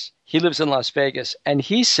this. He lives in Las Vegas, and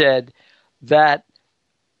he said that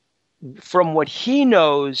from what he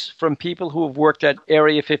knows from people who have worked at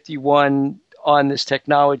Area 51 on this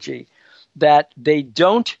technology, that they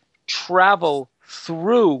don't travel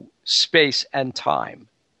through space and time.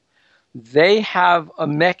 They have a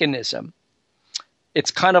mechanism. It's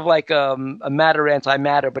kind of like a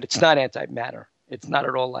matter-antimatter, but it's not antimatter. It's not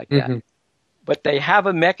at all like that. But they have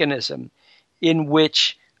a mechanism in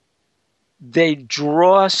which they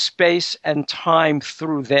draw space and time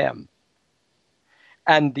through them.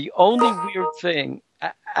 And the only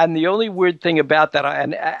weird thing about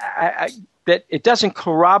that, that it doesn't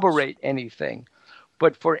corroborate anything,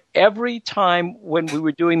 but for every time when we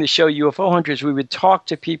were doing the show UFO Hunters, we would talk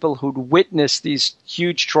to people who'd witnessed these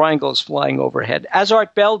huge triangles flying overhead, as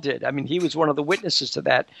Art Bell did. I mean, he was one of the witnesses to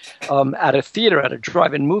that at a theater, at a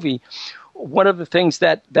drive-in movie. One of the things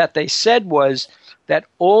that they said was that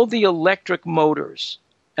all the electric motors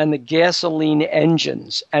and the gasoline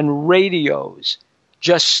engines and radios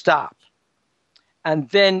just stop. And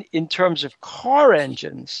then in terms of car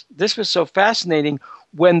engines, this was so fascinating.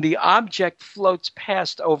 When the object floats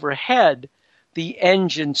past overhead, the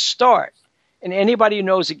engines start. And anybody who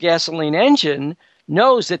knows a gasoline engine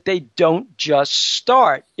knows that they don't just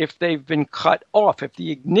start if they've been cut off. If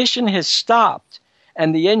the ignition has stopped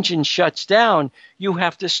and the engine shuts down, you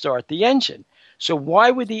have to start the engine. So why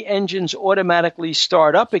would the engines automatically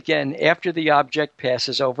start up again after the object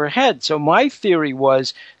passes overhead? So my theory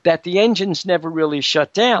was that the engines never really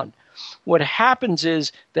shut down. What happens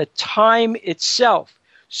is that time itself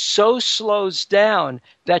so slows down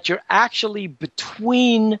that you're actually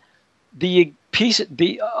between the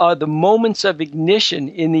moments of ignition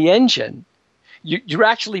in the engine. You're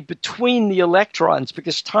actually between the electrons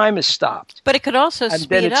because time has stopped. But it could also and speed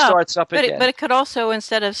then it up. Starts up again. But it could also,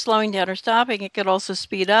 instead of slowing down or stopping, it could also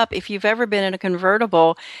speed up. If you've ever been in a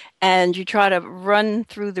convertible and you try to run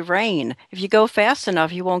through the rain, if you go fast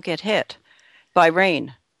enough, you won't get hit by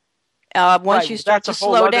rain. Once you start to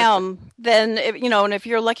slow down, then, and if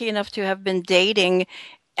you're lucky enough to have been dating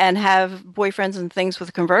and have boyfriends and things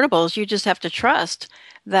with convertibles, you just have to trust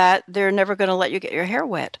that they're never going to let you get your hair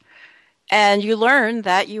wet. And you learn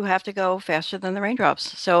that you have to go faster than the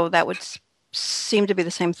raindrops. So that would seem to be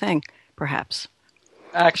the same thing, perhaps.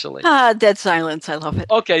 Actually. Dead silence. I love it.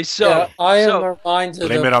 Okay, so... I am reminded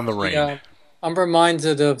blame it on the rain. I'm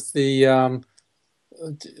reminded of the...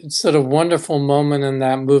 sort of wonderful moment in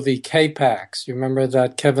that movie K-Pax. You remember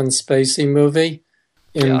that Kevin Spacey movie?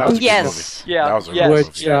 Yes. Yeah.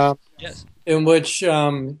 Yes. In which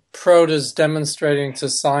Prode is demonstrating to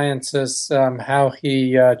scientists how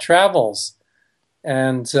he travels.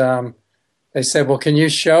 And they say, well, can you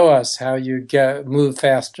show us how you move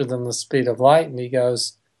faster than the speed of light? And he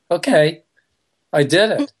goes, okay, I did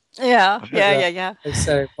it. Yeah. They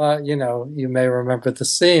say, well, you may remember the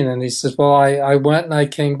scene. And he says, well, I went and I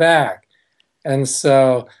came back. And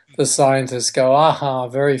so the scientists go, aha,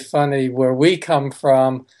 very funny. Where we come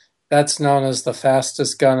from, that's known as the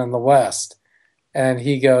fastest gun in the West. And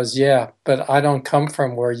he goes, yeah, but I don't come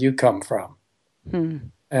from where you come from.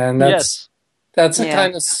 And that's a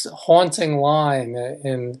kind of haunting line.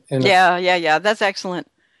 Yeah. That's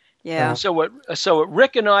excellent. Yeah. So what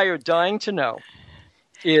Rick and I are dying to know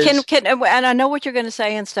is and I know what you're going to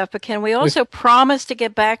say and stuff, but can we also promise to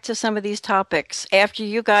get back to some of these topics after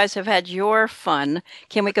you guys have had your fun?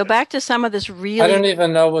 Can we go back to some of this really? I don't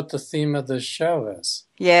even know what the theme of this show is.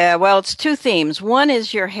 Yeah, well, it's two themes. One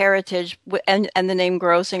is your heritage and the name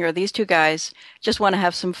Grossinger. These two guys just want to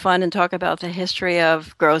have some fun and talk about the history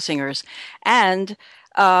of Grossingers. And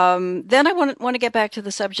then I want to get back to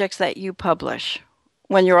the subjects that you publish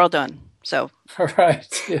when you're all done. So All right.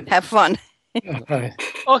 Yeah. have fun. All right.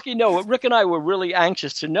 Okay, no, what Rick and I were really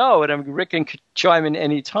anxious to know, and I mean, Rick can chime in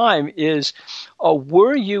any time, is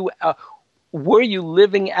were you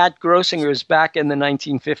living at Grossinger's back in the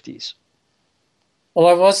 1950s? Well,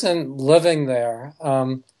 I wasn't living there.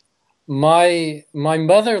 My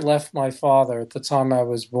mother left my father at the time I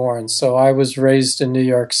was born, so I was raised in New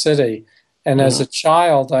York City. And as a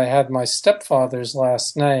child, I had my stepfather's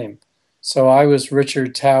last name. So I was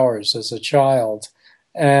Richard Towers as a child.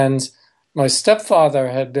 And my stepfather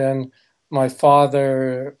had been my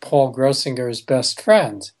father, Paul Grossinger's best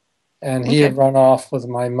friend. And he had run off with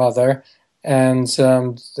my mother. And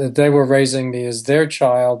they were raising me as their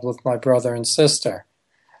child with my brother and sister.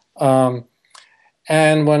 And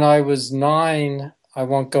when I was 9, I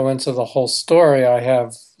won't go into the whole story. I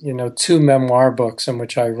have, 2 memoir books in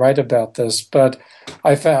which I write about this. But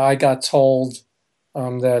I got told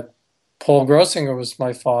that Paul Grossinger was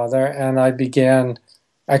my father, and I began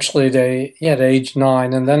actually at age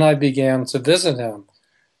 9, and then I began to visit him.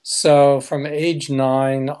 So from age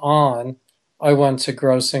 9 on, I went to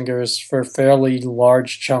Grossinger's for fairly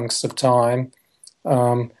large chunks of time.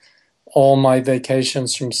 All my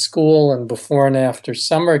vacations from school and before and after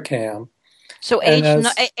summer camp. So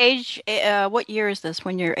what year is this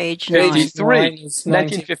when you're age 9?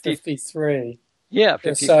 1953. Yeah,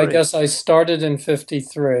 53. So I guess I started in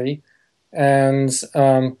 53 and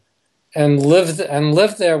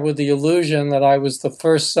lived there with the illusion that I was the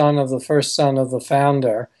first son of the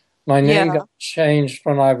founder. My name got changed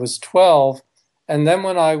when I was 12, and then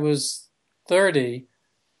when I was 30,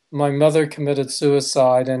 my mother committed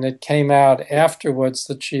suicide, and it came out afterwards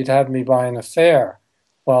that she'd had me by an affair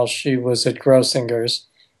while she was at Grossinger's,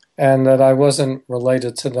 and that I wasn't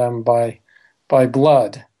related to them by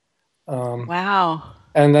blood. Wow.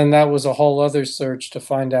 And then that was a whole other search to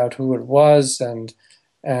find out who it was, and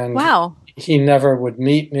wow. He never would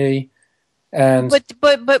meet me. And but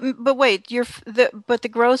wait, the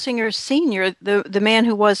Grossinger Senior, the man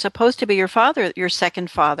who was supposed to be your father, your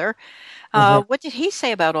second father, what did he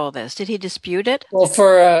say about all this? Did he dispute it? Well,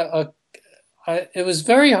 it was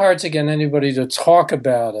very hard to get anybody to talk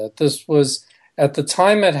about it. This was, at the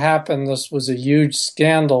time it happened, this was a huge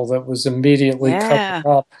scandal that was immediately covered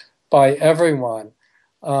up by everyone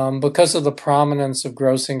because of the prominence of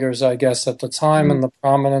Grossinger's, I guess, at the time, and the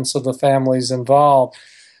prominence of the families involved.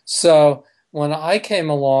 So when I came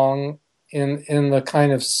along in the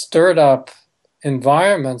kind of stirred up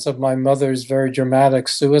environments of my mother's very dramatic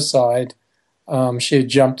suicide, she had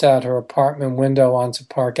jumped out her apartment window onto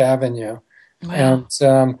Park Avenue. Wow.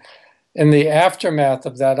 And in the aftermath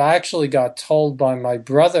of that, I actually got told by my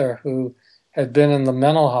brother, who had been in the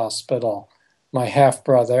mental hospital, my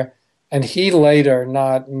half-brother, and he later,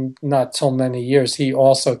 not till many years, he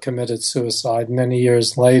also committed suicide many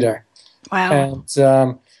years later. Wow.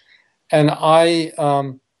 And I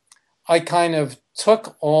kind of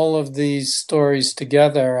took all of these stories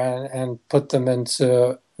together and put them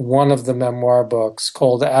into one of the memoir books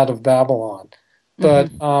called Out of Babylon.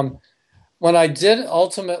 But when I did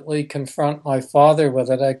ultimately confront my father with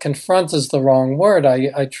it, confront is the wrong word.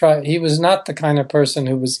 I tried. He was not the kind of person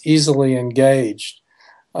who was easily engaged.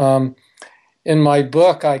 In my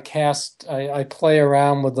book, I play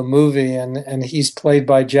around with the movie, and he's played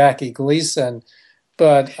by Jackie Gleason.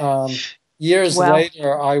 But years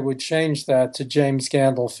later, I would change that to James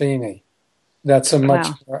Gandolfini. That's a much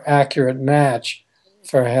more accurate match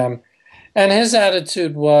for him. And his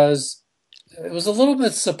attitude was, it was a little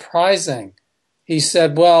bit surprising. He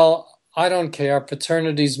said, well, I don't care.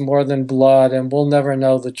 Paternity's more than blood, and we'll never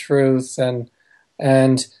know the truth. And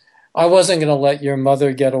I wasn't going to let your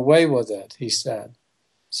mother get away with it, he said.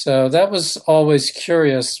 So that was always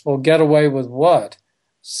curious. Well, get away with what?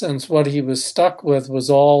 Since what he was stuck with was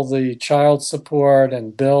all the child support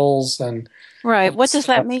and bills and... Right. What does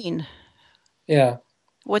that mean? Yeah.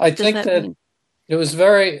 What I does think that mean? It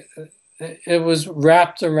was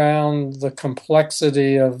wrapped around the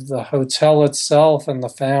complexity of the hotel itself and the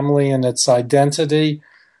family and its identity.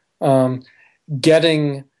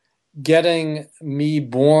 Getting me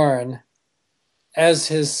born as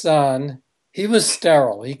his son. He was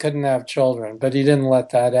sterile. He couldn't have children, but he didn't let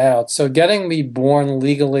that out. So getting me born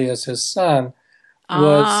legally as his son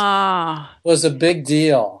was a big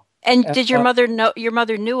deal. And did your mother know? Your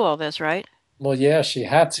mother knew all this, right? Well, yeah, she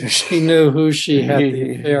had to. She knew who she had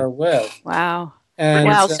the affair with. Wow. And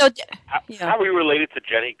wow. How are you related to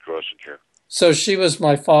Jenny Grossinger? So she was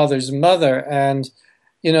my father's mother, and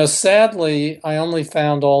sadly, I only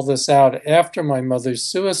found all this out after my mother's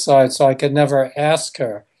suicide, so I could never ask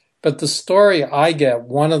her. But the story I get,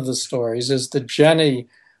 one of the stories, is that Jenny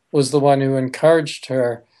was the one who encouraged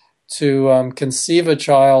her to conceive a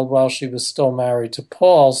child while she was still married to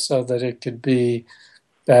Paul, so that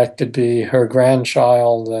that could be her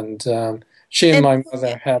grandchild, and she and my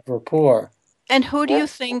mother had rapport. And who do you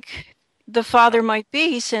think the father might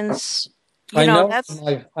be, since I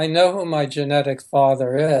know who my genetic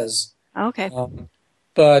father is. Okay.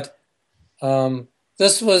 But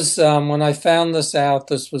this was, when I found this out,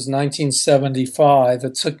 this was 1975.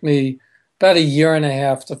 It took me about a year and a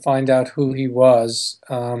half to find out who he was.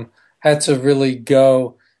 Had to really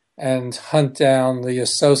go and hunt down the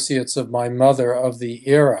associates of my mother of the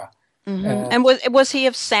era. Mm-hmm. And was he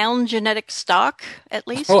of sound genetic stock, at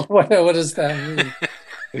least? What does that mean?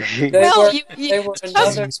 Why?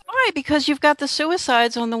 Because you've got the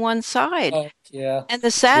suicides on the one side. Yeah. And the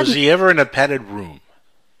sad. Was he ever in a padded room?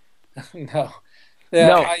 No.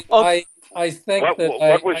 Yeah, no. I think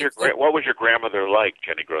what was your grandmother like,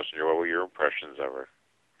 Jenny Grossinger? What were your impressions of her?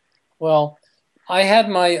 Well, I had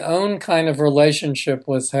my own kind of relationship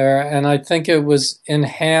with her, and I think it was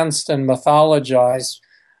enhanced and mythologized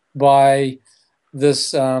by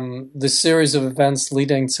this the series of events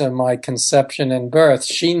leading to my conception and birth.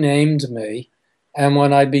 She named me, and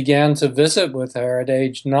when I began to visit with her at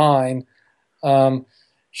age 9,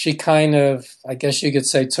 she kind of, I guess you could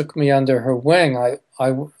say, took me under her wing.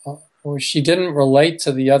 She didn't relate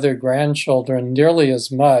to the other grandchildren nearly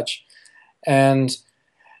as much, and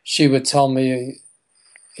she would tell me,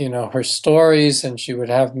 her stories, and she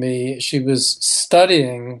was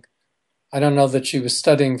studying. I don't know that she was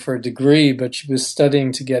studying for a degree, but she was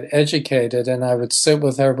studying to get educated, and I would sit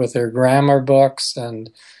with her grammar books, and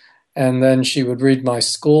then she would read my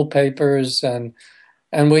school papers, and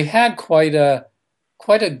we had quite a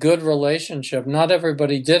good relationship. Not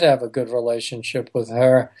everybody did have a good relationship with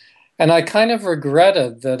her, and I kind of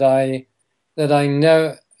regretted that I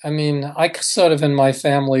know. I mean, I sort of in my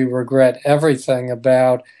family regret everything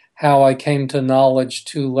about how I came to knowledge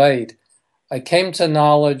too late. I came to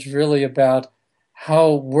knowledge really about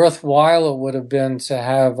how worthwhile it would have been to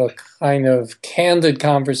have a kind of candid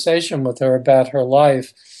conversation with her about her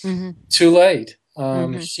life too late.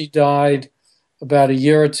 She died about a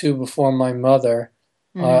year or two before my mother.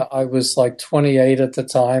 I was like 28 at the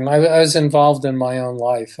time. I was involved in my own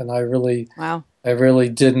life, and I really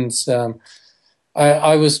didn't.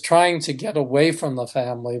 I was trying to get away from the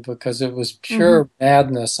family because it was pure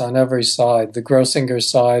madness on every side, the Grossinger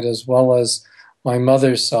side as well as my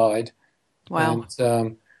mother's side. Wow.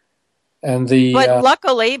 But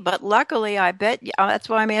luckily, I bet that's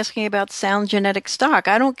why I'm asking about sound genetic stock.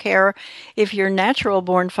 I don't care if your natural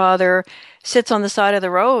born father sits on the side of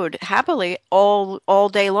the road happily all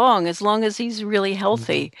day long as he's really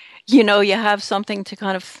healthy. You have something to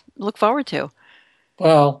kind of look forward to.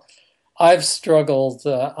 Well, I've struggled.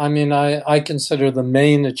 I consider the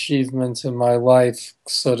main achievement in my life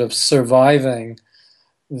sort of surviving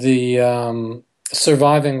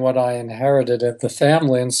what I inherited at the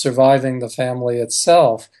family and surviving the family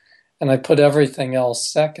itself. And I put everything else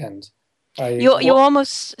second. You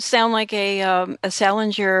almost sound like a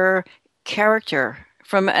Salinger character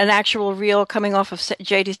from an actual real coming off of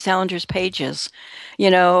J.D. Salinger's pages.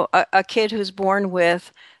 A kid who's born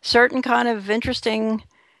with certain kind of interesting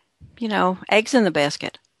eggs in the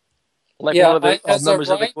basket. Like one of the members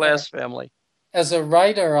of the Glass family. As a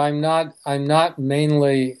writer, I'm not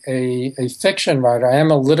mainly a fiction writer. I am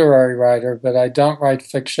a literary writer, but I don't write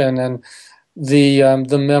fiction. And the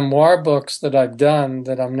memoir books that I've done,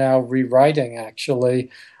 that I'm now rewriting actually,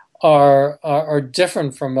 are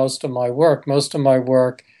different from most of my work. Most of my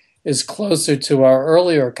work is closer to our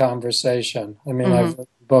earlier conversation. I mean, I've written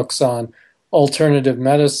books on alternative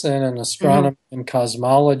medicine and astronomy and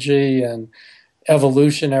cosmology and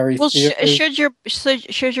evolutionary theory.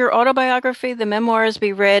 Should your autobiography, the memoirs,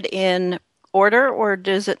 be read in order, or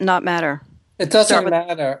does it not matter? It doesn't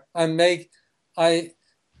matter.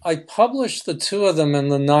 I published the two of them in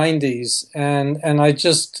the 90s, and I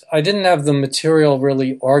didn't have the material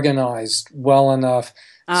really organized well enough,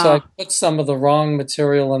 so I put some of the wrong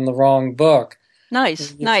material in the wrong book.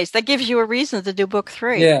 Nice. That gives you a reason to do book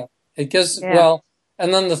 3. Yeah. It gives, well,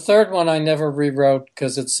 and then the third one I never rewrote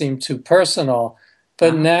because it seemed too personal.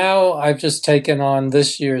 But now I've just taken on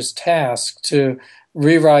this year's task to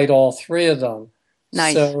rewrite all 3 of them.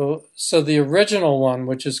 Nice. So the original one,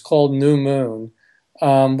 which is called New Moon,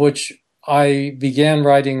 which I began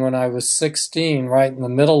writing when I was 16, right in the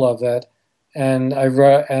middle of it, and I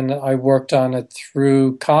worked on it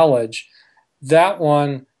through college. That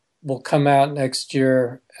one will come out next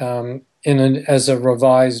year as a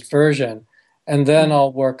revised version, and then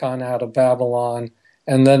I'll work on Out of Babylon,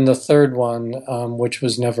 and then the third one, which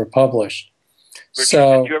was never published.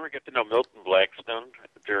 Richard, did you ever get to know Milton Blackstone?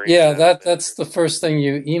 Yeah, that's the first thing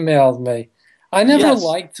you emailed me. I never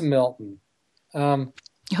liked Milton.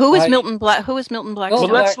 Who is Milton Blackstone? Milton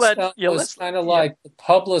Blackstone was kind of like the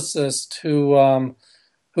publicist who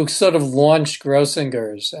sort of launched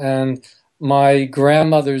Grossinger's and my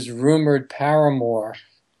grandmother's rumored paramour.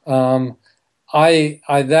 I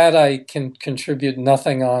can contribute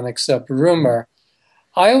nothing on except rumor.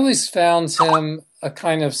 I always found him a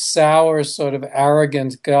kind of sour, sort of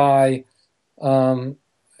arrogant guy,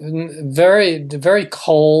 very, very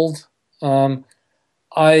cold.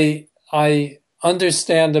 I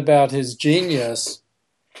understand about his genius.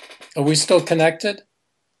 Are we still connected?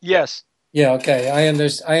 Yes. Yeah. Okay. I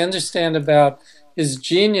understand about his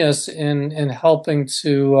genius in helping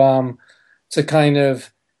to kind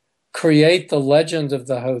of create the legend of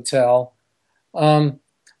the hotel.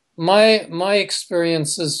 My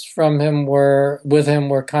experiences with him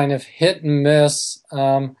were kind of hit and miss.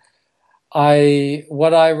 What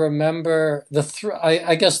I remember,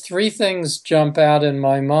 I guess three things jump out in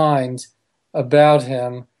my mind about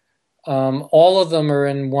him. All of them are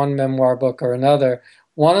in one memoir book or another.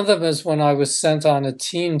 One of them is when I was sent on a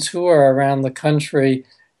teen tour around the country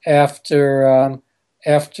after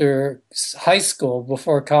high school,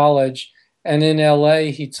 before college, and in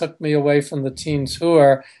LA he took me away from the teen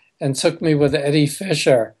tour and took me with Eddie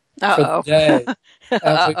Fisher for the day.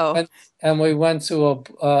 And we went to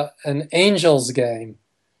an Angels game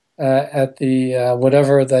at the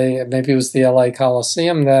maybe it was the LA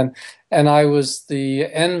Coliseum then, and I was the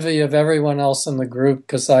envy of everyone else in the group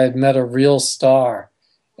because I had met a real star.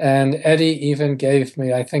 And Eddie even gave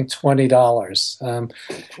me, I think, $20.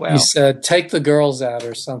 He said, "Take the girls out"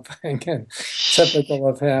 or something, and typical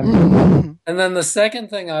of him. And then the second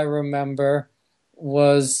thing I remember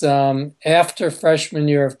was after freshman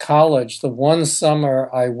year of college, the one summer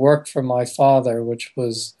I worked for my father, which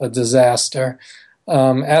was a disaster,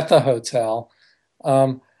 at the hotel.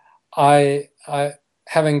 I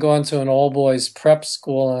having gone to an all-boys prep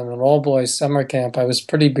school and an all-boys summer camp, I was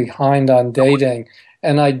pretty behind on dating.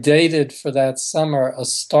 And I dated for that summer a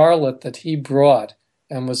starlet that he brought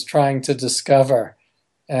and was trying to discover.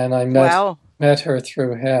 And I met her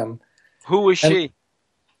through him. Who was she?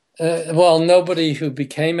 Nobody who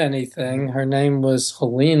became anything. Her name was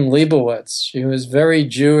Helene Leibowitz. She was very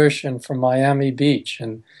Jewish and from Miami Beach,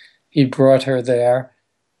 and he brought her there.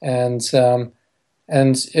 And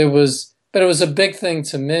it was a big thing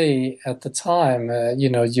to me at the time.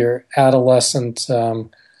 Your adolescent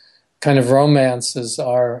kind of romances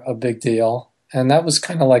are a big deal. And that was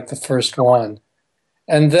kind of like the first one.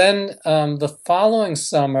 And then the following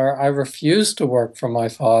summer, I refused to work for my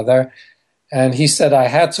father. And he said I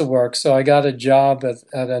had to work. So I got a job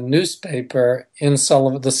at a newspaper in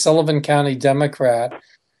the Sullivan County Democrat.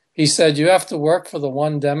 He said, "You have to work for the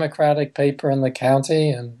one Democratic paper in the county."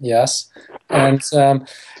 And yes. And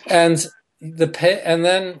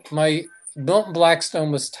then Milton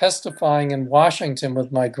Blackstone was testifying in Washington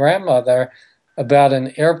with my grandmother about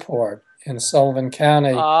an airport in Sullivan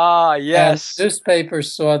County. Ah, yes. And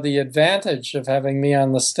newspapers saw the advantage of having me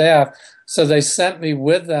on the staff, so they sent me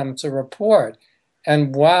with them to report.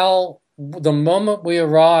 And the moment we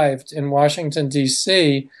arrived in Washington,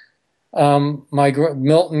 D.C.,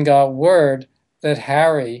 Milton got word that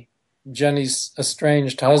Harry, Jenny's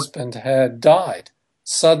estranged husband, had died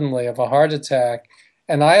suddenly of a heart attack.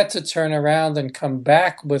 And I had to turn around and come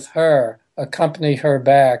back with her, accompany her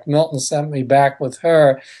back. Milton sent me back with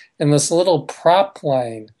her in this little prop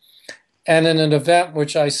plane. And in an event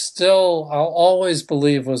which I'll always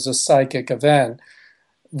believe was a psychic event.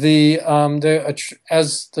 There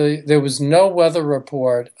was no weather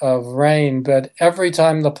report of rain, but every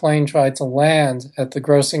time the plane tried to land at the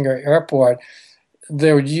Grossinger Airport,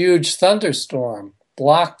 the huge thunderstorm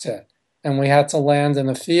blocked it, and we had to land in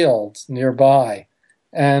a field nearby.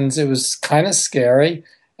 And it was kind of scary.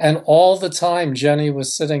 And all the time, Jenny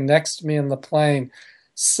was sitting next to me in the plane,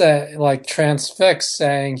 transfixed,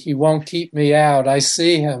 saying, "He won't keep me out. I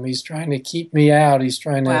see him. He's trying to keep me out. He's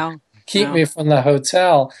trying to keep me from the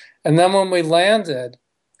hotel." And then when we landed,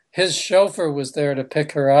 his chauffeur was there to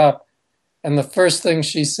pick her up. And the first thing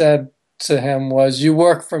she said to him was, "You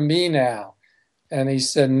work for me now." And he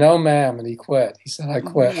said, "No, ma'am." And he quit. He said, "I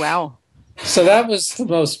quit." Wow. So that was the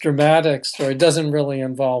most dramatic story. It doesn't really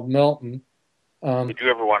involve Milton. Did you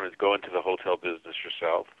ever want to go into the hotel business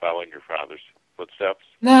yourself, following your father's footsteps?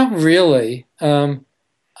 Not really.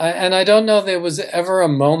 I don't know there was ever a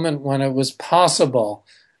moment when it was possible,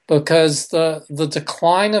 because the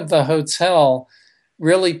decline of the hotel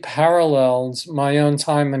really paralleled my own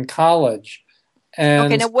time in college.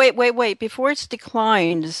 And okay, now wait. Before it's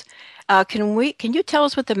declines, can you tell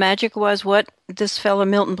us what the magic was? What this fellow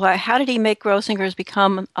Milton Black? How did he make Grossinger's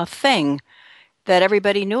become a thing that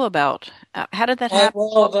everybody knew about? How did that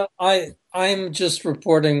happen? I'm just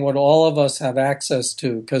reporting what all of us have access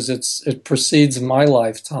to because it precedes my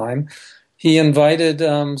lifetime. He invited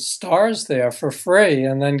stars there for free,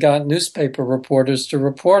 and then got newspaper reporters to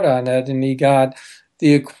report on it, and he got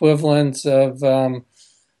the equivalent of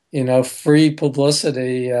free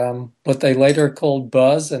publicity, what they later called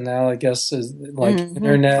buzz, and now I guess is like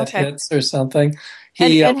internet hits or something.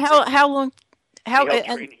 And how long? He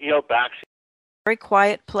held back. Very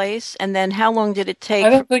quiet place, and then how long did it take? I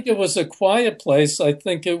don't think it was a quiet place. I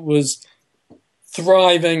think it was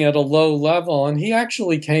thriving at a low level, and he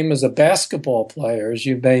actually came as a basketball player, as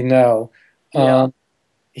you may know. Yeah.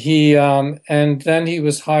 And then he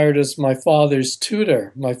was hired as my father's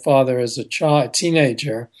tutor. My father as a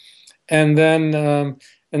teenager, and then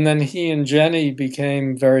he and Jenny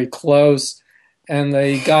became very close, and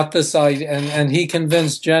they got this idea. And he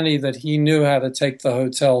convinced Jenny that he knew how to take the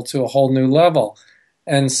hotel to a whole new level,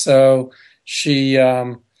 and so she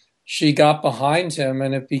got behind him,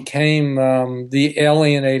 and it became the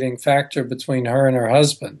alienating factor between her and her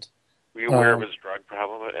husband. Were you aware of his drug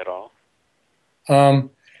problem at all?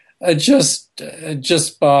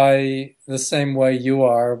 Just by the same way you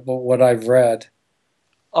are, but what I've read.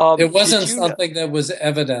 It wasn't something that was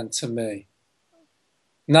evident to me.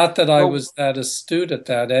 Not that I was that astute at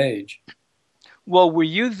that age. Well, were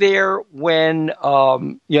you there when,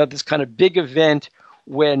 this kind of big event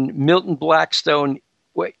when Milton Blackstone,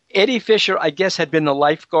 Eddie Fisher, I guess, had been the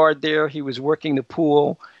lifeguard there. He was working the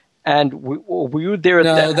pool. And were you there?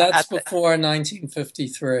 No, that's before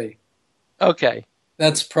 1953. Okay.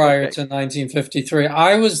 That's prior to 1953.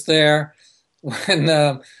 I was there when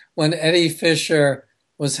Eddie Fisher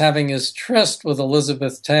was having his tryst with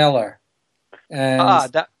Elizabeth Taylor. And,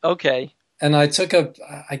 And I took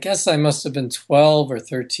I guess I must have been 12 or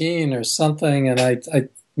 13 or something, and I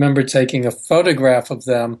remember taking a photograph of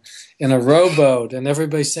them in a rowboat, and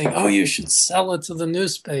everybody saying, "Oh, you should sell it to the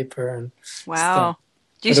newspaper." And wow.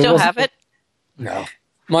 Do you still have it? No.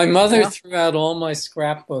 My mother threw out all my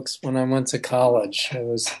scrapbooks when I went to college.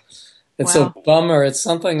 It's a bummer. It's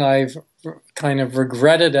something I've kind of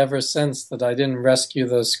regretted ever since, that I didn't rescue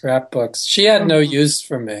those scrapbooks. She had no use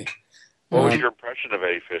for me. What was your impression of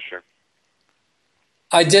Eddie Fisher?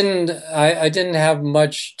 I didn't have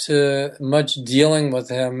much dealing with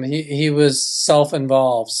him. He was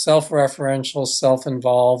self-involved, self-referential,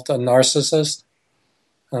 self-involved, a narcissist.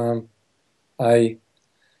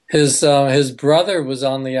 His brother was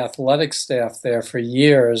on the athletic staff there for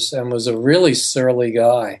years and was a really surly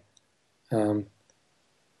guy.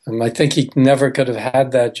 I think he never could have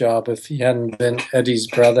had that job if he hadn't been Eddie's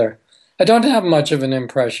brother. I don't have much of an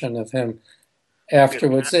impression of him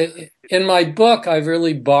afterwards. In my book, I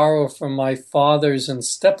really borrow from my father's and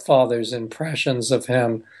stepfather's impressions of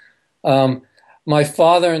him. My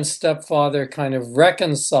father and stepfather kind of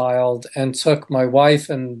reconciled and took my wife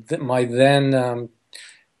and my then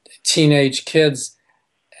teenage kids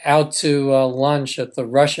out to lunch at the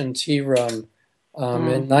Russian Tea Room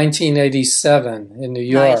in 1987 in New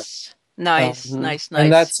York. Nice.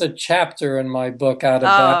 And that's a chapter in my book, Out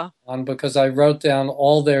of Babylon, because I wrote down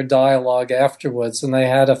all their dialogue afterwards, and they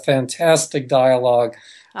had a fantastic dialogue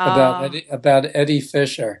about Eddie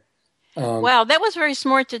Fisher. Wow, that was very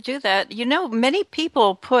smart to do that. You know, many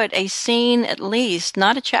people put a scene, at least,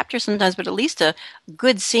 not a chapter sometimes, but at least a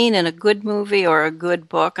good scene in a good movie or a good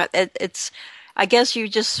book. I guess you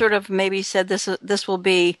just sort of maybe said this will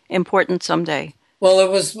be important someday. Well,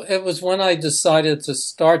 it was when I decided to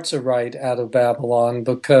start to write Out of Babylon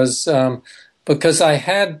because I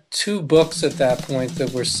had two books at that point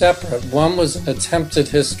that were separate. One was an attempted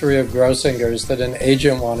history of Grossinger's that an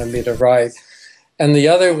agent wanted me to write, and the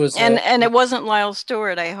other was and it wasn't Lyle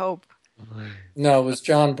Stewart, I hope. No, it was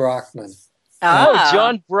John Brockman.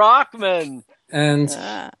 John Brockman. And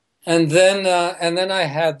then I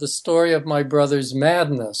had the story of my brother's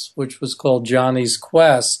madness, which was called Johnny's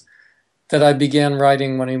Quest, that I began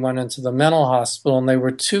writing when he went into the mental hospital, and they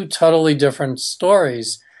were two totally different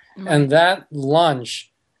stories. Mm-hmm. And that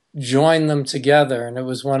lunch joined them together, and it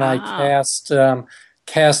was when I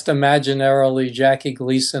cast imaginarily Jackie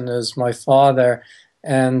Gleason as my father,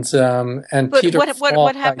 and But Peter what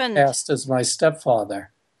Falk I happened? cast as my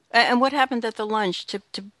stepfather. And what happened at the lunch to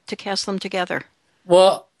cast them together?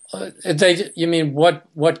 Well, you mean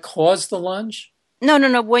what caused the lunch?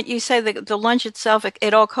 No. What you say, the lunch itself,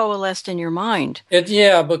 it all coalesced in your mind.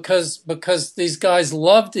 Because these guys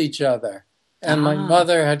loved each other, and my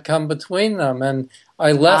mother had come between them, and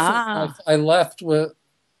I left with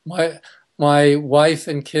my wife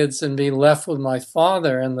and kids, and be left with my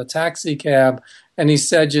father in the taxi cab. And he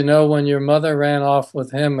said, when your mother ran off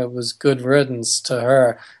with him, it was good riddance to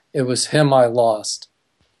her. It was him I lost.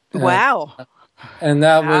 Wow. And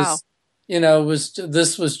that was,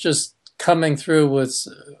 this was just coming through with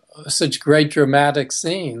such great dramatic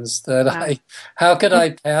scenes that how could I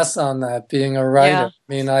pass on that being a writer?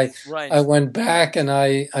 Yeah. I went back and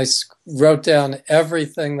I wrote down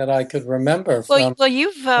everything that I could remember. Well,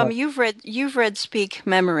 you've read Speak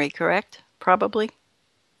Memory, correct? Probably.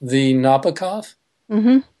 The Nabokov?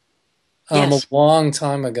 Mm-hmm. Yes. A long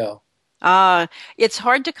time ago. It's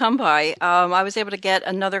hard to come by. I was able to get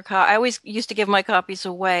another copy. I always used to give my copies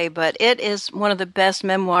away, but it is one of the best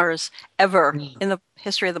memoirs ever in the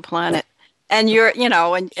history of the planet. And you're,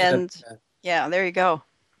 yeah, there you go.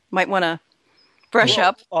 Might want to brush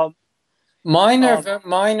up. Mine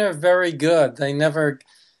are very good. They never.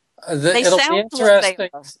 It'll be interesting.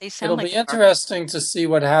 It'll be interesting to see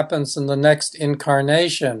what happens in the next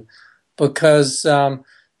incarnation, because.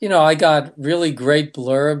 I got really great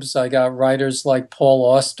blurbs. I got writers like Paul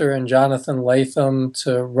Auster and Jonathan Latham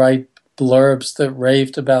to write blurbs that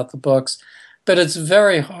raved about the books. But it's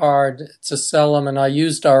very hard to sell them, and I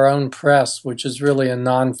used our own press, which is really a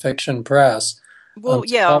nonfiction press. Well,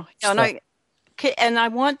 and I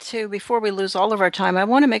want to, before we lose all of our time, I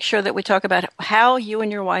want to make sure that we talk about how you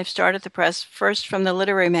and your wife started the press, first from the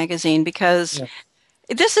literary magazine, because... Yeah.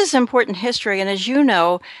 This is important history, and as you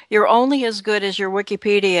know, you're only as good as your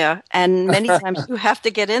Wikipedia, and many times you have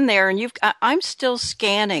to get in there, and I'm still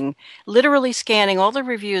literally scanning all the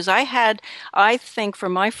reviews. I think, for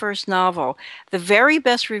my first novel, the very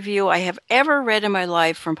best review I have ever read in my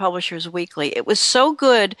life from Publishers Weekly. It was so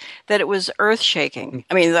good that it was earth-shaking.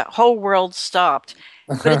 I mean, the whole world stopped.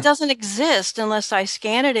 But it doesn't exist unless I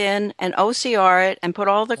scan it in and OCR it and put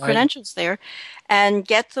all the credentials there and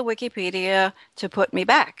get the Wikipedia to put me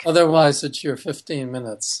back. Otherwise, it's your 15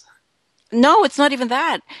 minutes. No, it's not even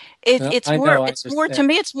that. It's more to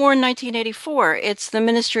me. It's more in 1984. It's the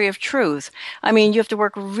Ministry of Truth. I mean, you have to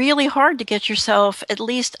work really hard to get yourself at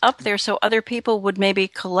least up there, so other people would maybe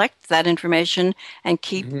collect that information and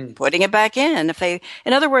keep putting it back in.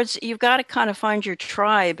 In other words, you've got to kind of find your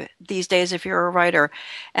tribe these days if you're a writer.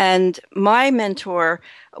 And my mentor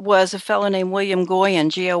was a fellow named William Goyen,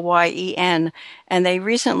 Goyen, and they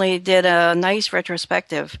recently did a nice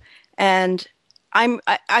retrospective. And I'm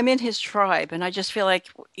in his tribe, and I just feel like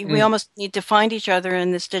we almost need to find each other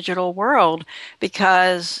in this digital world,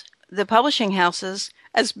 because the publishing houses,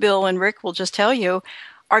 as Bill and Rick will just tell you,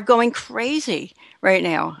 are going crazy right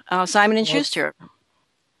now. Simon & Schuster.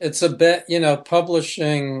 It's a bit,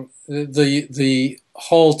 publishing, the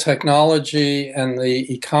whole technology and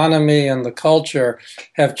the economy and the culture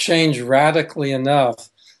have changed radically enough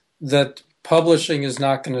that publishing is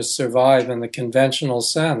not going to survive in the conventional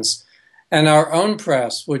sense. And our own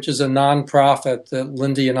press, which is a nonprofit that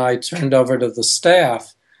Lindy and I turned over to the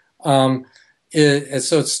staff, so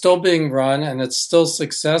it's still being run and it's still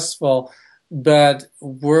successful, but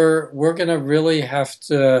we're going to really have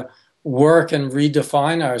to work and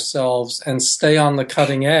redefine ourselves and stay on the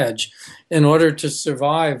cutting edge in order to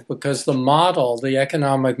survive, because the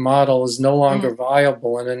economic model is no longer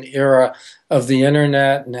viable in an era of the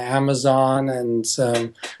internet and Amazon, and that's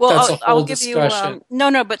a whole discussion.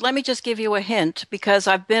 But let me just give you a hint, because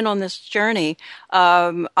I've been on this journey.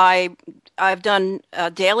 I've done a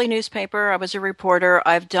daily newspaper. I was a reporter.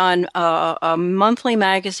 I've done a monthly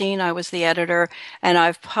magazine. I was the editor, and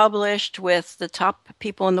I've published with the top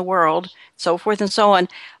people in the world, so forth and so on.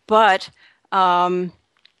 But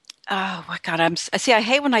oh my God! I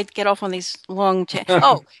hate when I get off on these long.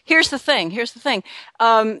 Here's the thing.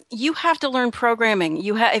 You have to learn programming.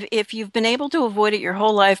 If you've been able to avoid it your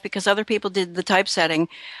whole life because other people did the typesetting,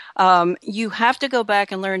 you have to go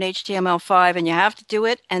back and learn HTML5, and you have to do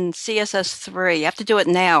it, and CSS3. You have to do it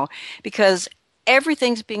now, because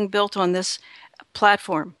everything's being built on this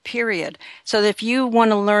platform, period. So that if you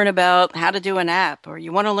want to learn about how to do an app, or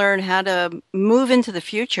you want to learn how to move into the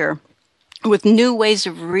future with new ways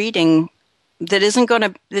of reading, it's not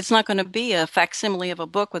going to be a facsimile of a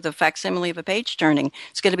book with a facsimile of a page turning.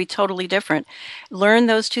 It's going to be totally different. Learn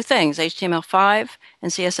those two things, HTML5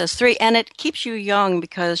 and CSS3, and it keeps you young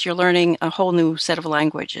because you're learning a whole new set of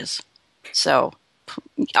languages. So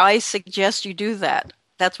I suggest you do that.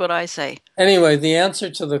 That's what I say. Anyway, the answer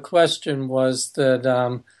to the question was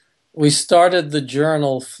that we started the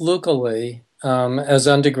journal flukily as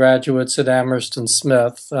undergraduates at Amherst and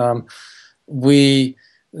Smith. There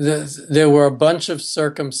were a bunch of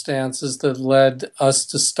circumstances that led us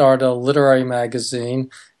to start a literary magazine,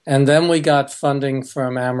 and then we got funding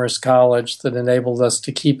from Amherst College that enabled us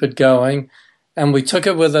to keep it going. And we took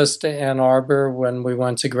it with us to Ann Arbor when we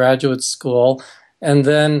went to graduate school. And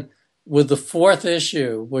then with the fourth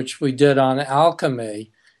issue, which we did on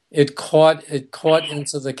alchemy, it caught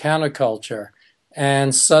into the counterculture.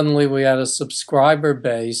 And suddenly we had a subscriber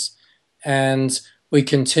base, and we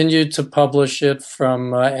continued to publish it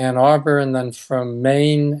from Ann Arbor, and then from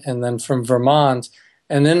Maine, and then from Vermont.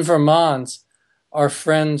 And in Vermont, our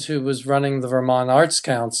friend who was running the Vermont Arts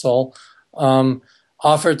Council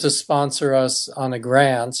offered to sponsor us on a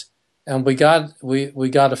grant, and we got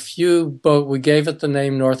a few books. We gave it the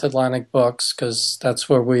name North Atlantic Books because that's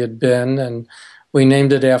where we had been, and we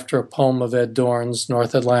named it after a poem of Ed Dorn's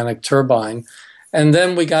North Atlantic Turbine. And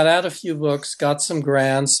then we got out a few books, got some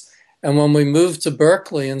grants, and when we moved to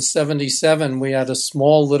Berkeley in '77, we had a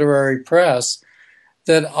small literary press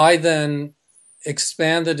that I then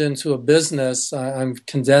expanded into a business. I'm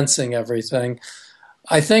condensing everything.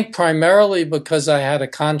 I think primarily because I had a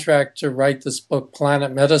contract to write this book,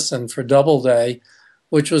 Planet Medicine, for Doubleday,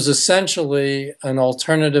 which was essentially an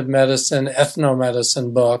alternative medicine,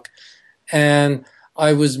 ethnomedicine book. And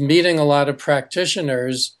I was meeting a lot of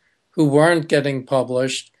practitioners who weren't getting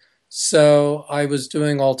published. So I was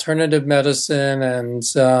doing alternative medicine and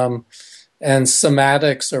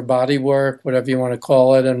somatics or body work, whatever you want to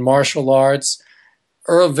call it, and martial arts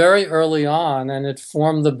very early on. And it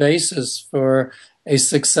formed the basis for a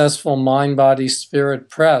successful mind, body, spirit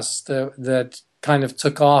press that kind of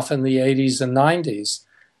took off in the 80s and 90s.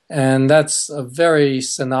 And that's a very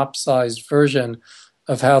synopsized version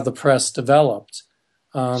of how the press developed.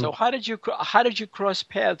 So how did you cross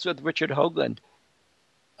paths with Richard Hoagland?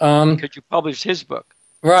 Because you published his book.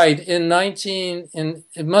 Right.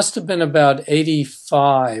 It must have been about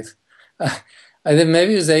 85. I think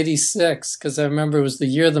maybe it was 86, because I remember it was the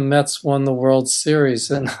year the Mets won the World Series.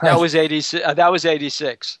 And that was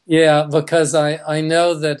 86. Yeah, because I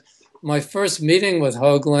know that my first meeting with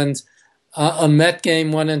Hoagland, a Met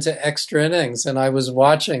game went into extra innings, and I was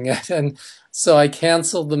watching it, and so I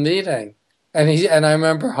canceled the meeting. And I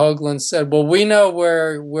remember Hoagland said, "Well, we know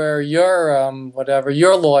where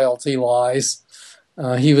your loyalty lies."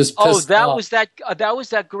 He was pissed off. That was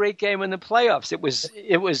that great game in the playoffs. It was.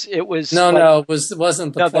 It wasn't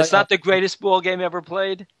the playoffs. That's not the greatest ball game ever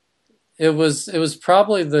played. It was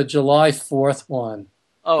probably the July 4th one.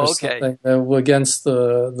 Oh, okay. Against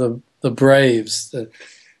the Braves.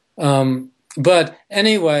 But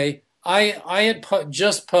anyway, I had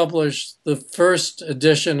just published the first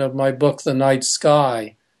edition of my book, The Night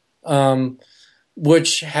Sky,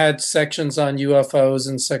 which had sections on UFOs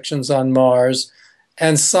and sections on Mars.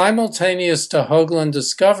 And simultaneous to Hoagland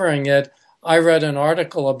discovering it, I read an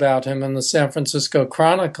article about him in the San Francisco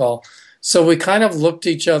Chronicle. So we kind of looked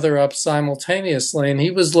each other up simultaneously, and he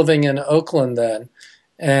was living in Oakland then,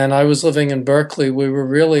 and I was living in Berkeley. We were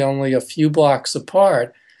really only a few blocks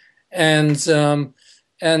apart. And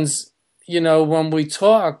you know, when we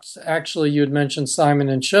talked, actually you had mentioned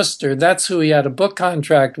Simon & Schuster. That's who he had a book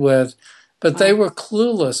contract with, but they were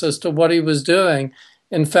clueless as to what he was doing.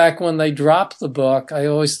 In fact, when they dropped the book, I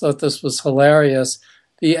always thought this was hilarious.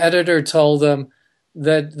 The editor told them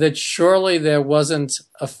that surely there wasn't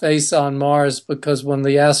a face on Mars because when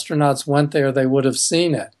the astronauts went there, they would have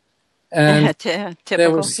seen it. And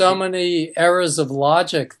there were so many errors of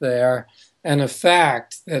logic there and a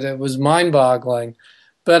fact that it was mind-boggling.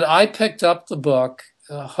 But I picked up the book.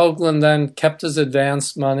 Hoagland then kept his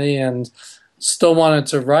advance money and still wanted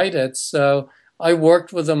to write it, so I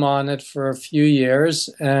worked with him on it for a few years,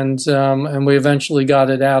 and we eventually got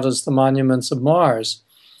it out as The Monuments of Mars.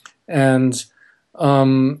 And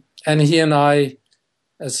he and I,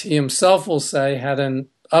 as he himself will say, had an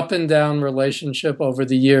up and down relationship over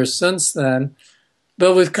the years since then.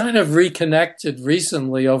 But we've kind of reconnected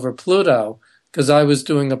recently over Pluto, because I was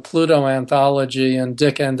doing a Pluto anthology, and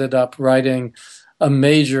Dick ended up writing a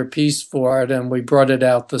major piece for it, and we brought it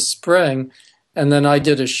out this spring. And then I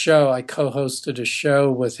did a show. I co-hosted a show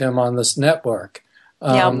with him on this network.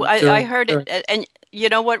 I heard it. And you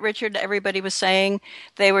know what, Richard? Everybody was saying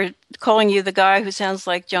they were calling you the guy who sounds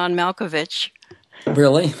like John Malkovich.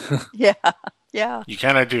 Really? Yeah. You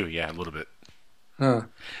kind of do, yeah, a little bit. Huh.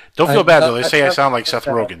 Don't feel bad, though. They say I sound like Seth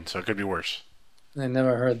Rogen, so it could be worse. I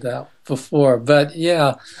never heard that before. But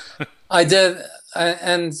yeah, I did.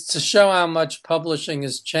 and to show how much publishing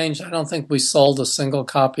has changed, I don't think we sold a single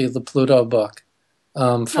copy of the Pluto book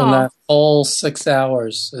from that whole 6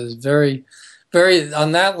 hours. Is very, very,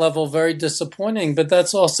 on that level, very disappointing. But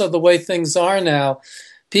that's also the way things are now.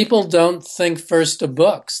 People don't think first of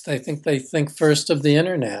books. They think first of the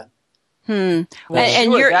internet. Well,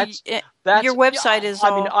 And sure, your website is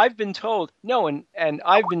I mean, I've been told, and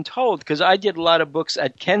I've been told, because I did a lot of books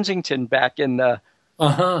at Kensington back in the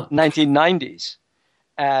 1990s,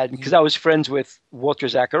 and because I was friends with Walter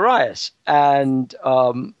Zacharias, and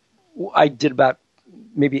I did about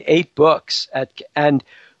maybe 8 books and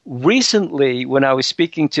recently, when I was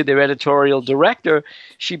speaking to their editorial director,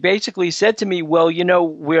 she basically said to me, well,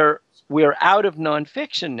 we're out of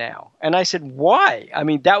nonfiction now. And I said, why? I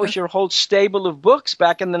mean, that was your whole stable of books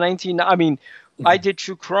back in the I did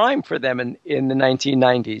true crime for them in the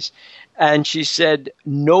 1990s. And she said,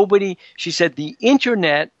 the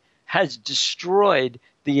internet has destroyed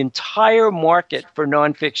the entire market for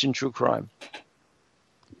nonfiction true crime.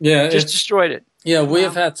 Yeah. Just destroyed it. Yeah, we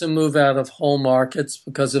have had to move out of whole markets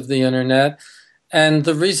because of the internet. And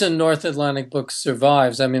the reason North Atlantic Books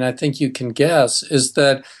survives, I mean, I think you can guess, is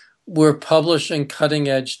that we're publishing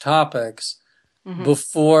cutting-edge topics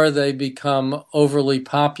before they become overly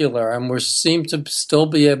popular, and we seem to still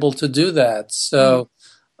be able to do that. So,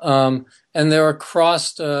 and they're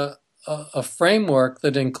across a framework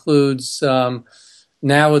that includes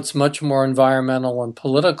now it's much more environmental and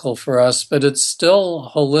political for us, but it's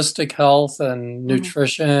still holistic health and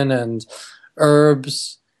nutrition and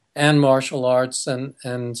herbs and martial arts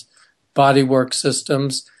and bodywork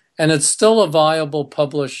systems. And it's still a viable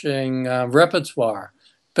publishing repertoire.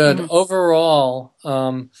 But overall,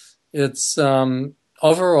 it's a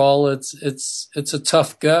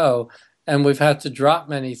tough go. And we've had to drop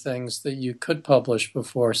many things that you could publish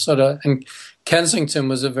before. And Kensington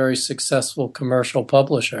was a very successful commercial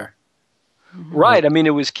publisher. Right. I mean,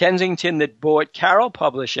 it was Kensington that bought Carroll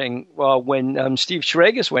Publishing when Steve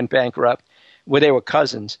Schragus went bankrupt, where they were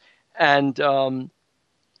cousins. And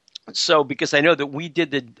so because I know that we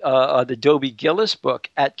did the Dobie Gillis book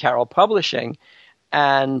at Carroll Publishing,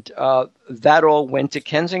 and that all went to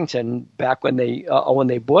Kensington back when they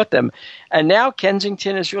bought them. And now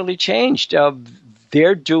Kensington has really changed.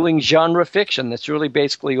 They're doing genre fiction. That's really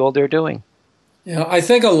basically all they're doing. Yeah, I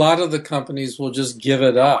think a lot of the companies will just give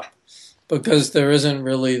it up because there isn't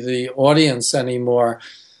really the audience anymore.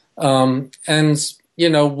 And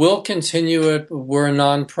we'll continue it. We're a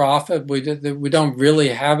nonprofit. We don't really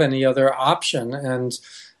have any other option.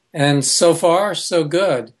 And so far, so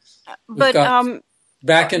good.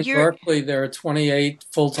 Back in Berkeley, there are 28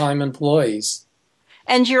 full-time employees.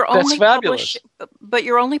 And you're only fabulous. But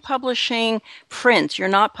you're only publishing print. You're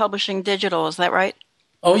not publishing digital. Is that right?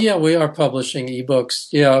 Oh yeah, we are publishing ebooks.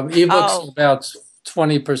 Yeah, ebooks are about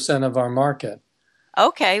 20% of our market.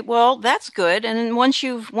 Okay, well that's good. And once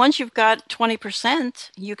you've got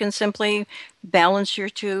 20%, you can simply balance your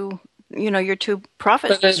two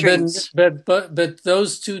profit streams. But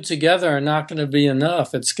those two together are not going to be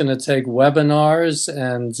enough. It's going to take webinars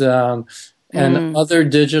and other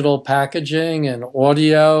digital packaging and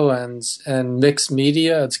audio and mixed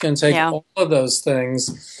media. It's going to take all of those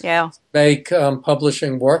things to make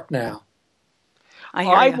publishing work now.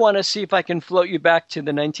 I want to see if I can float you back to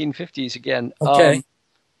the 1950s again. Okay.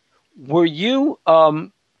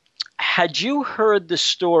 Had you heard the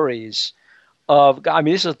stories of,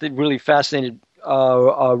 this is really fascinated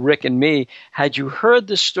Rick and me. Had you heard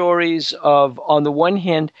the stories of, on the one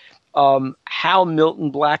hand, how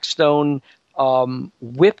Milton Blackstone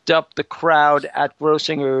whipped up the crowd at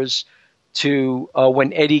Grossinger's to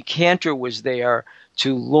when Eddie Cantor was there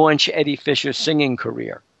to launch Eddie Fisher's singing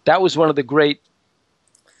career? That was one of the great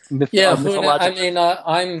mythological.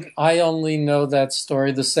 I only know that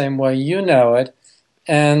story the same way you know it,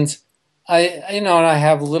 and I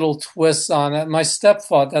have little twists on it.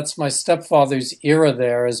 That's my stepfather's era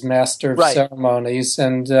there as master of ceremonies,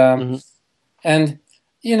 and there's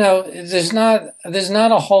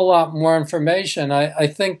not a whole lot more information. I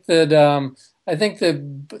think that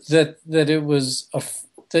it was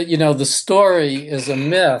the story is a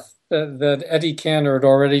myth that Eddie Cantor had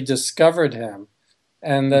already discovered him,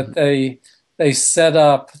 and that they set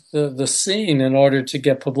up the scene in order to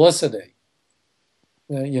get publicity.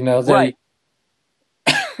 Right.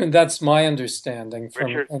 That's my understanding.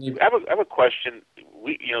 Richard, I have a question.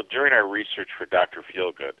 During our research for Dr.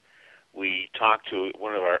 Feelgood, we talked to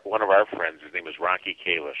one of our friends. His name is Rocky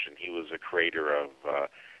Kalish, and he was a creator of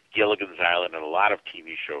Gilligan's Island and a lot of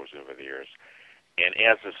TV shows over the years. And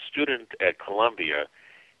as a student at Columbia,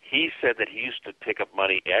 he said that he used to pick up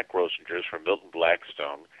money at Grossinger's from Milton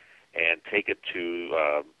Blackstone, and take it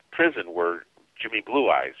to prison where Jimmy Blue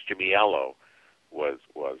Eyes, Jimmy Ello, was.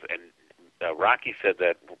 And Rocky said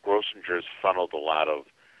that Grossinger's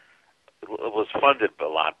was funded a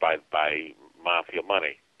lot by mafia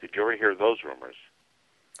money. Did you ever hear those rumors?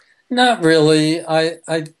 Not really.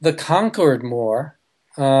 The Concord more.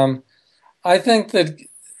 I think that,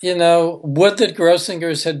 would that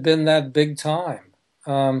Grossinger's had been that big time.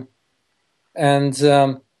 And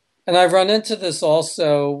I've run into this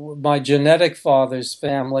also, my genetic father's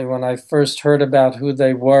family. When I first heard about who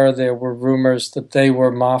they were, there were rumors that they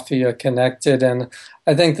were mafia connected. And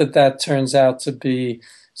I think that turns out to be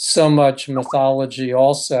so much mythology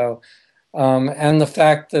also. And the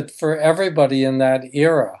fact that for everybody in that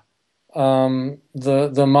era,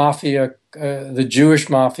 the mafia, the Jewish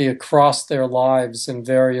mafia, crossed their lives in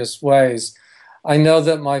various ways. I know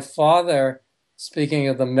that my father, speaking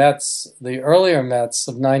of the Mets, the earlier Mets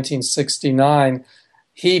of 1969,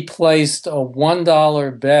 he placed a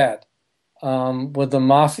 $1 bet with the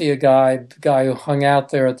mafia guy who hung out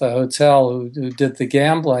there at the hotel who did the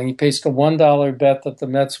gambling. He placed a $1 bet that the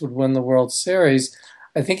Mets would win the World Series.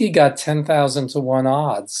 I think he got 10,000 to 1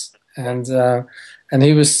 odds, and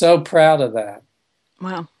he was so proud of that.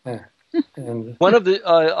 Wow. Yeah. And one of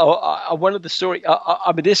the story.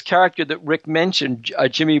 This character that Rick mentioned,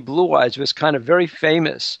 Jimmy Blue Eyes, was kind of very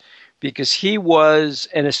famous because he was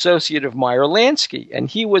an associate of Meyer Lansky, and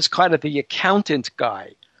he was kind of the accountant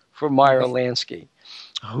guy for Meyer Lansky,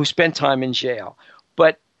 who spent time in jail.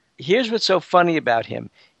 But here's what's so funny about him: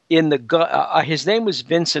 his name was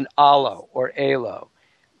Vincent Allo, or Alo,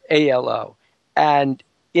 A-L-O, and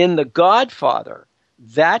in The Godfather,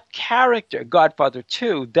 that character, Godfather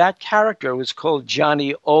 2, that character was called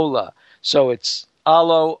Johnny Ola. So it's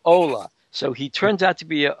Alo Ola. So he turns out to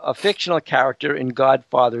be a fictional character in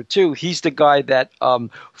Godfather 2. He's the guy that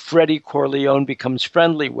Freddie Corleone becomes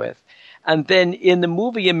friendly with. And then in the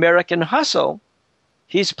movie American Hustle,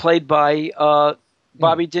 he's played by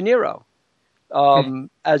Bobby De Niro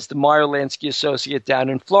as the Meyer Lansky associate down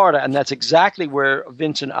in Florida. And that's exactly where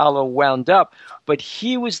Vincent Allo wound up. But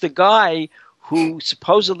he was the guy who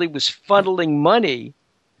supposedly was funneling money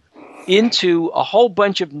into a whole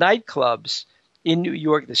bunch of nightclubs in New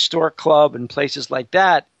York, the Stork Club and places like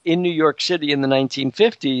that in New York City in the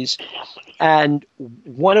 1950s. And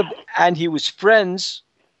he was friends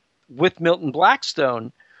with Milton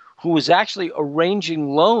Blackstone, who was actually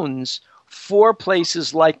arranging loans for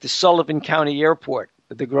places like the Sullivan County Airport,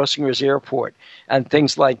 the Grossinger's Airport, and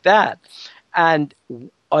things like that. And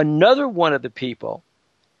another one of the people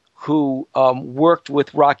who worked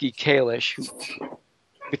with Rocky Kalish, who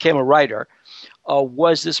became a writer,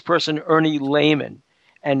 was this person, Ernie Lehman.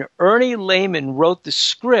 And Ernie Lehman wrote the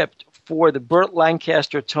script for the Burt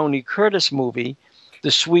Lancaster, Tony Curtis movie,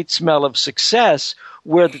 The Sweet Smell of Success,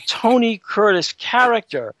 where the Tony Curtis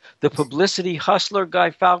character, the publicity hustler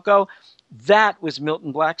Guy Falco, that was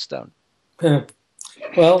Milton Blackstone.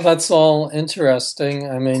 Well, that's all interesting.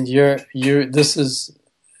 I mean, this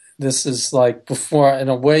is like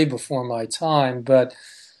way before my time, but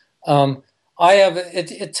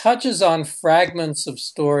it touches on fragments of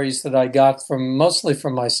stories that I got mostly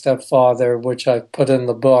from my stepfather, which I put in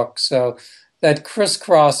the book. So that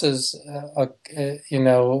crisscrosses,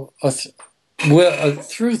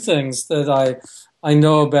 through things that I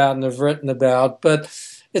know about and have written about, but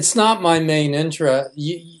it's not my main interest.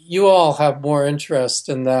 You all have more interest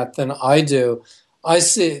in that than I do. I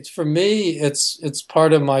see it, for me, it's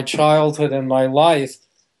part of my childhood and my life,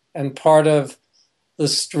 and part of the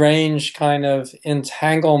strange kind of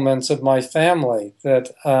entanglements of my family.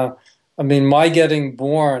 That my getting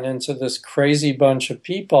born into this crazy bunch of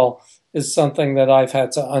people is something that I've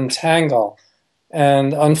had to untangle.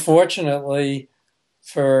 And unfortunately,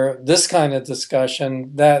 for this kind of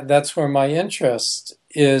discussion, that's where my interest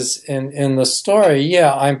is in the story.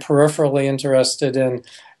 Yeah, I'm peripherally interested in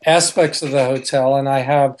aspects of the hotel, and I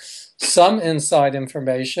have some inside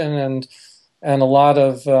information and a lot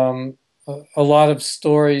of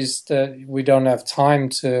stories that we don't have time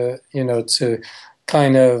to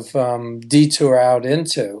kind of detour out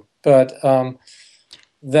into. But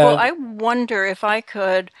well, I wonder if I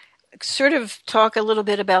could sort of talk a little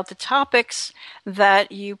bit about the topics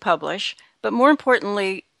that you publish, but more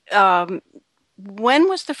importantly, when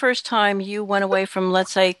was the first time you went away from,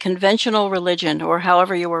 let's say, conventional religion or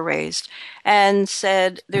however you were raised and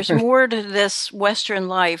said, there's more to this Western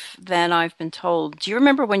life than I've been told? Do you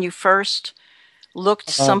remember when you first looked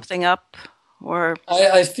something up? Or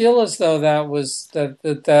I feel as though that was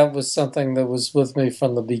something that was with me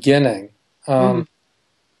from the beginning.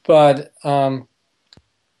 But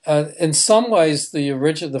in some ways,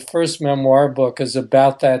 the first memoir book is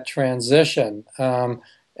about that transition,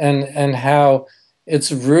 and how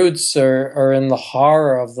its roots are in the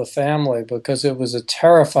horror of the family, because it was a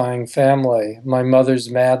terrifying family. My mother's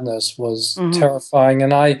madness was terrifying,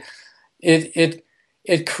 and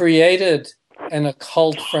it created an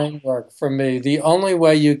occult framework for me. The only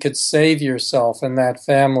way you could save yourself in that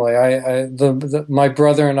family, my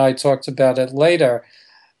brother and I talked about it later.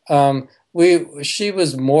 She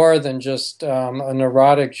was more than just a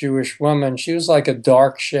neurotic Jewish woman. She was like a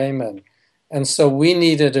dark shaman. And so we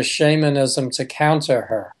needed a shamanism to counter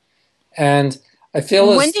her. And I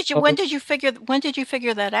feel when did you figure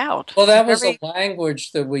that out? Well, that was a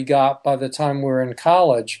language that we got by the time we were in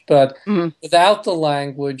college. But without the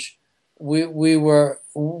language,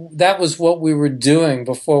 that was what we were doing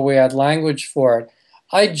before we had language for it.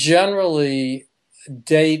 I generally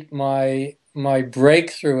date my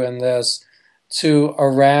breakthrough in this to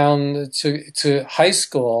high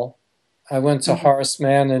school. I went to Horace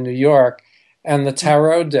Mann in New York, and the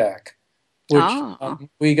tarot deck, which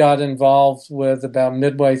we got involved with about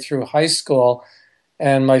midway through high school.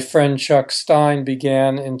 And my friend Chuck Stein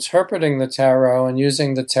began interpreting the tarot and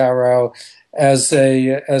using the tarot as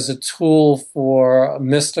a tool for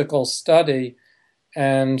mystical study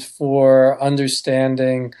and for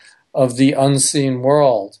understanding of the unseen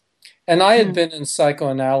world. And I had been in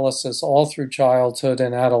psychoanalysis all through childhood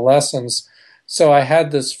and adolescence, so I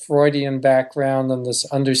had this Freudian background and this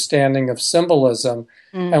understanding of symbolism.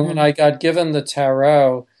 And when I got given the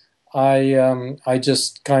tarot, I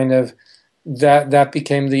just kind of that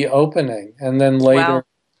became the opening. And then later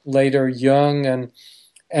Jung, and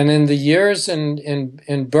in the years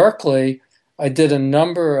in Berkeley, I did a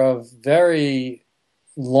number of very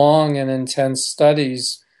long and intense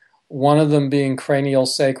studies. One of them being cranial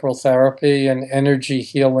sacral therapy and energy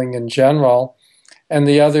healing in general, and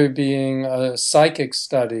the other being a psychic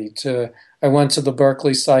study. I went to the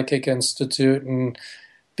Berkeley Psychic Institute and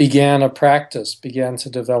began to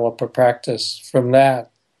develop a practice from that.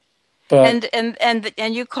 But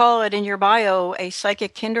and you call it in your bio a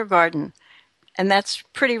psychic kindergarten, and that's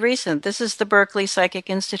pretty recent. This is the Berkeley Psychic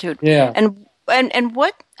Institute. Yeah. And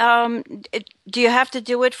what do you have to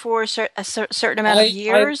do it for a certain amount of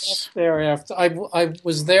years? I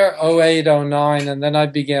was there 08, 09, and then I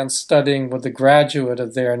began studying with a graduate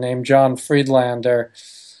of there named John Friedlander,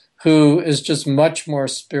 who is just much more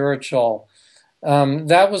spiritual.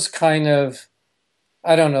 That was kind of,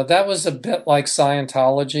 I don't know, that was a bit like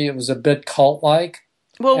Scientology. It was a bit cult-like.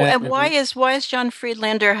 Well, and why is John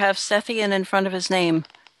Friedlander have Sethian in front of his name?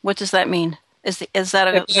 What does that mean? Is that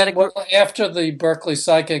a well, after the Berkeley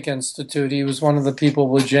Psychic Institute, he was one of the people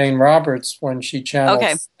with Jane Roberts when she channeled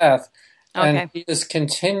Seth. And he has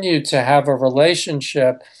continued to have a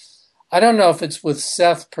relationship. I don't know if it's with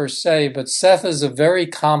Seth per se, but Seth is a very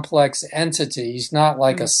complex entity. He's not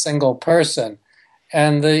like a single person.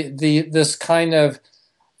 And this kind of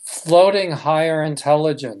floating higher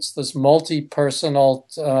intelligence, this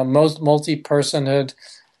multi-personhood,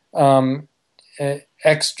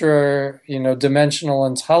 extra, dimensional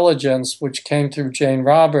intelligence, which came through Jane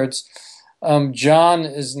Roberts, John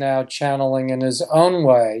is now channeling in his own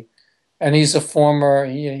way, and he's a former,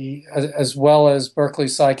 as well as Berkeley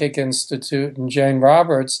Psychic Institute and Jane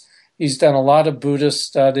Roberts, he's done a lot of Buddhist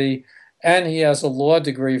study, and he has a law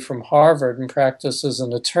degree from Harvard and practiced as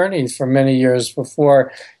an attorney for many years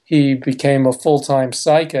before he became a full-time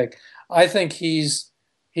psychic. I think he's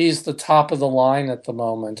the top of the line at the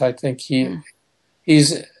moment. I think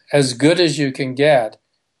he's as good as you can get,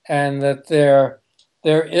 and that there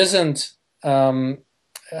isn't. In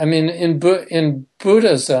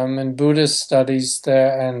Buddhism and Buddhist studies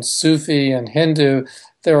and Sufi and Hindu,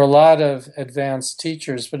 there are a lot of advanced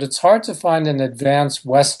teachers, but it's hard to find an advanced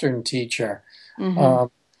Western teacher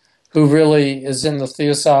who really is in the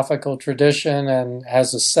theosophical tradition and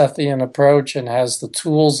has a Sethian approach and has the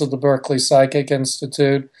tools of the Berkeley Psychic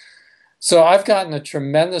Institute. So I've gotten a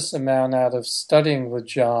tremendous amount out of studying with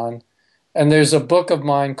John. And there's a book of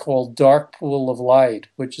mine called Dark Pool of Light,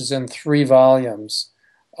 which is in 3 volumes,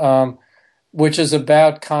 which is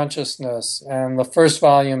about consciousness. And the first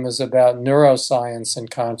volume is about neuroscience and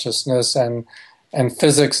consciousness and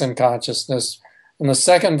physics and consciousness. And the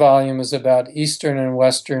second volume is about Eastern and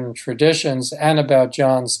Western traditions and about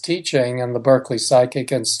John's teaching and the Berkeley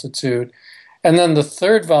Psychic Institute. And then the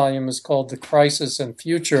third volume is called The Crisis and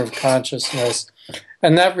Future of Consciousness.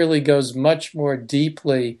 And that really goes much more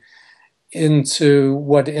deeply into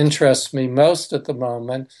what interests me most at the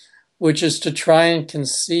moment, which is to try and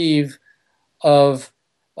conceive of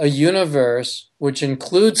a universe which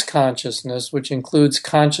includes consciousness, which includes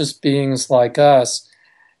conscious beings like us,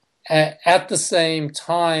 at the same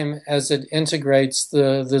time as it integrates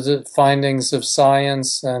the findings of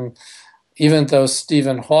science. And even though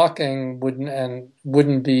Stephen Hawking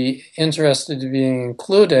wouldn't be interested in being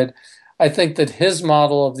included, I think that his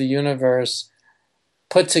model of the universe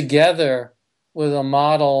put together with a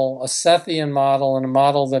model, a Sethian model, and a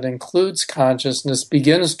model that includes consciousness,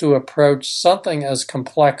 begins to approach something as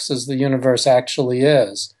complex as the universe actually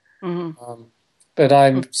is. Mm-hmm. But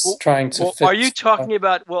I'm trying to. Are you talking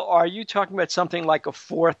about? Well, are you talking about something like a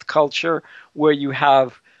fourth culture, where you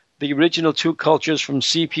have the original two cultures from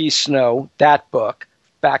C.P. Snow, that book,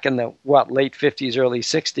 back in the late 50s, early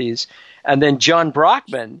 60s, and then John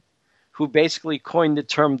Brockman, who basically coined the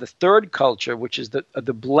term the third culture, which is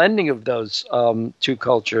the blending of those two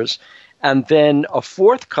cultures, and then a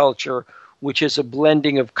fourth culture, which is a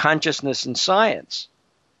blending of consciousness and science?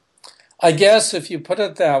 I guess if you put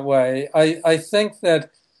it that way, I think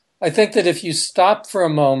that if you stop for a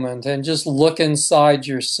moment and just look inside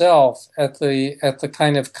yourself at the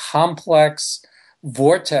kind of complex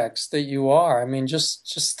vortex that you are, I mean,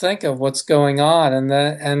 just think of what's going on, and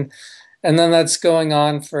then that's going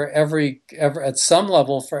on for every at some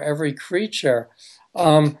level for every creature.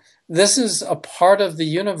 This is a part of the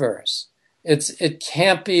universe. It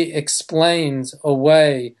can't be explained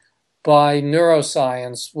away by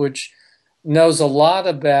neuroscience, which knows a lot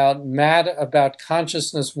about matter, about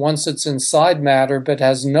consciousness once it's inside matter, but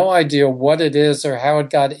has no idea what it is or how it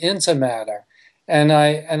got into matter. And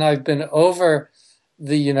I've been over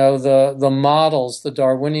the models, the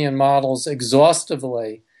Darwinian models,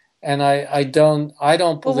 exhaustively. And I don't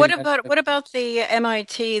believe. Well, what about the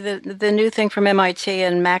MIT, the new thing from MIT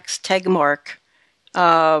and Max Tegmark,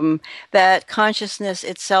 that consciousness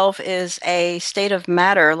itself is a state of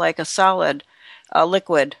matter, like a solid,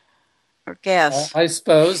 liquid, or gas? I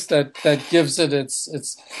suppose that gives it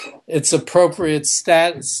its appropriate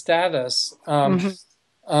status.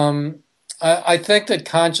 I think that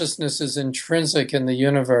consciousness is intrinsic in the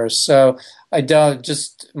universe. So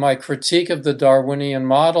my critique of the Darwinian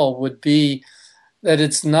model would be that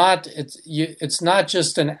it's not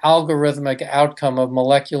just an algorithmic outcome of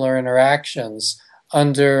molecular interactions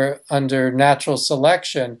under natural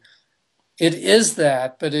selection. It is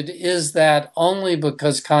that, but it is that only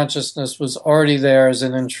because consciousness was already there as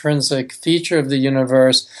an intrinsic feature of the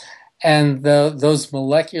universe, and those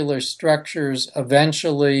molecular structures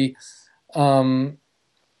eventually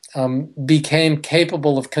became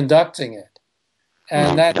capable of conducting it.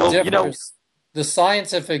 And that differs. The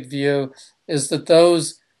scientific view is that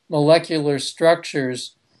those molecular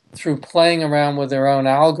structures, through playing around with their own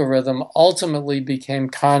algorithm, ultimately became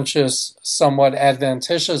conscious somewhat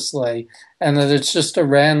adventitiously, and that it's just a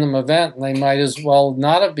random event, and they might as well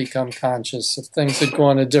not have become conscious if things had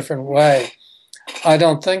gone a different way. I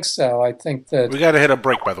don't think so. I think that... We got to hit a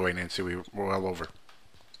break, by the way, Nancy. We're well over.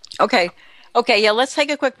 Okay, yeah, let's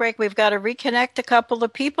take a quick break. We've got to reconnect a couple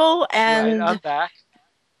of people, and... Right, I'm back.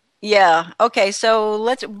 Yeah. Okay. So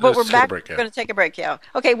we're back. We're going to take a break. Yeah.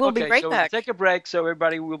 Okay. We'll be right back. Take a break. So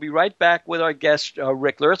everybody, we'll be right back with our guest,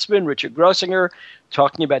 Rick Lertzman, Richard Grossinger,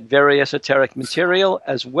 talking about very esoteric material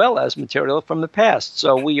as well as material from the past.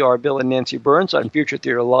 So we are Bill and Nancy Burns on Future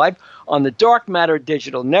Theater Live on the Dark Matter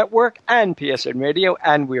Digital Network and PSN Radio,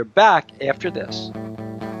 and we're back after this.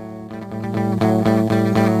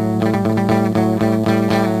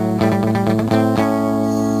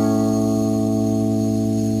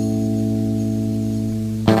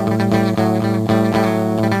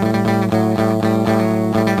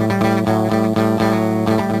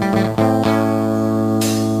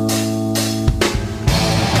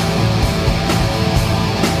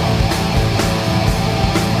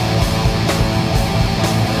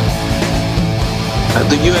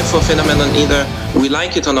 The UFO phenomenon, either we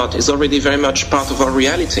like it or not, is already very much part of our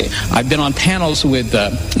reality. I've been on panels with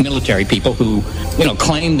military people who,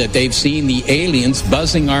 claim that they've seen the aliens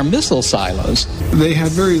buzzing our missile silos. They had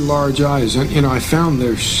very large eyes, and, I found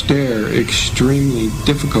their stare extremely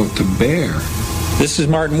difficult to bear. This is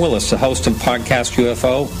Martin Willis, the host of Podcast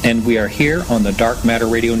UFO, and we are here on the Dark Matter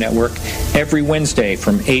Radio Network every Wednesday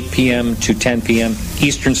from 8 p.m. to 10 p.m.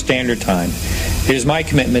 Eastern Standard Time. It is my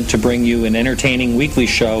commitment to bring you an entertaining weekly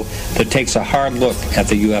show that takes a hard look at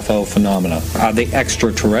the UFO phenomena. Are they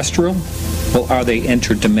extraterrestrial? Well, are they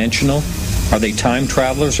interdimensional? Are they time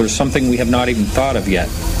travelers or something we have not even thought of yet?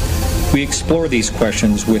 We explore these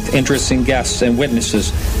questions with interesting guests and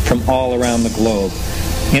witnesses from all around the globe.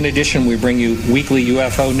 In addition, we bring you weekly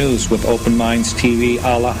UFO news with Open Minds TV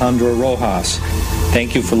Alejandro Rojas.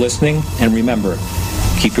 Thank you for listening, and remember,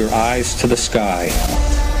 keep your eyes to the sky.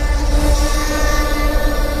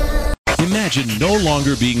 Imagine no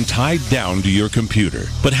longer being tied down to your computer,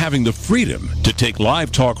 but having the freedom to take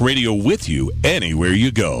live talk radio with you anywhere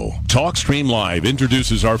you go. TalkStream Live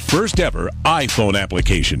introduces our first ever iPhone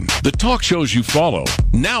application. The talk shows you follow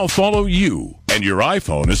now follow you. And your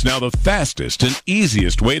iPhone is now the fastest and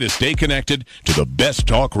easiest way to stay connected to the best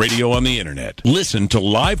talk radio on the internet. Listen to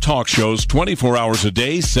live talk shows 24 hours a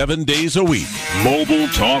day, 7 days a week. Mobile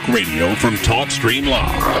talk radio from TalkStream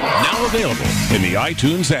Live. Now available in the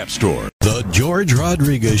iTunes App Store. The George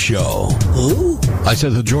Rodriguez Show. Who? I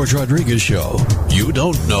said The George Rodriguez Show. You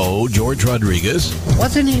don't know George Rodriguez?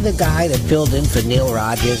 Wasn't he the guy that filled in for Neil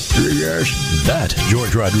Rogers? Yes. That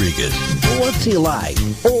George Rodriguez. What's he like?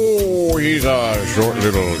 Oh, he's a short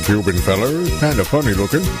little Cuban feller. Kind of funny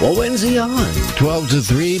looking. Well, when's he on? 12 to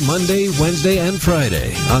 3, Monday, Wednesday, and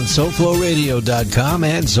Friday on SoFloRadio.com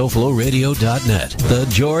and SoFloRadio.net. The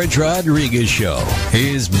George Rodriguez Show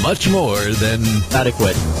is much more than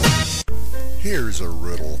adequate. Here's a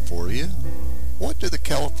riddle for you. What do the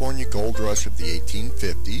California gold rush of the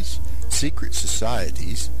 1850s, secret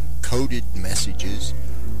societies, coded messages,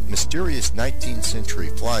 mysterious 19th century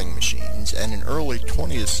flying machines, and an early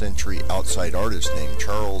 20th century outside artist named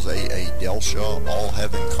Charles A.A. Delshaw all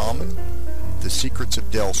have in common? The Secrets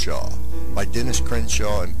of Delshaw by Dennis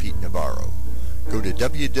Crenshaw and Pete Navarro. Go to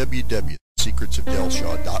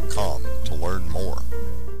www.secretsofdelshaw.com to learn more.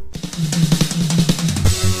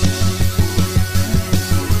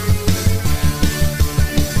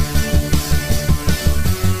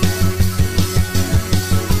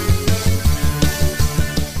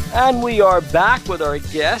 And we are back with our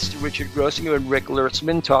guests, Richard Grossinger and Rick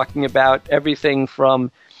Lertzman, talking about everything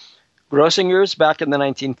from Grossingers back in the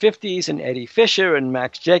 1950s and Eddie Fisher and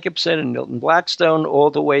Max Jacobson and Milton Blackstone, all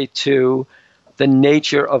the way to the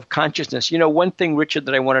nature of consciousness. You know, one thing, Richard,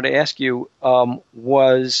 that I wanted to ask you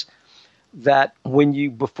was that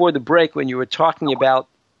before the break, when you were talking about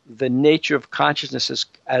the nature of consciousness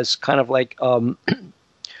as kind of like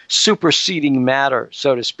superseding matter,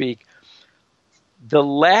 so to speak, the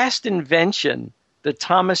last invention that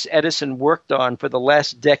Thomas Edison worked on for the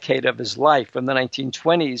last decade of his life, from the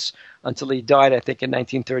 1920s until he died, I think, in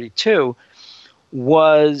 1932,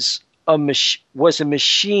 was a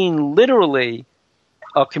machine, literally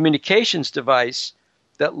a communications device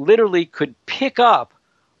that literally could pick up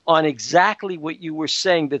on exactly what you were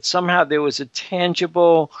saying, that somehow there was a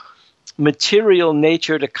tangible material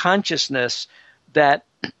nature to consciousness that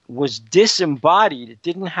was disembodied. It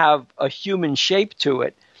didn't have a human shape to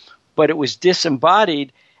it, but it was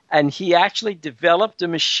disembodied. And he actually developed a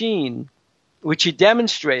machine, which he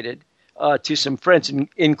demonstrated to some friends,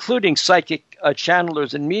 including psychic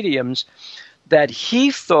channelers and mediums, that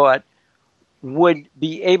he thought would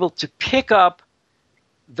be able to pick up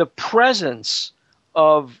the presence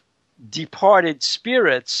of departed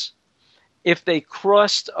spirits if they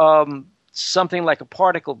crossed something like a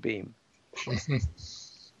particle beam.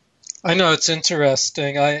 I know, it's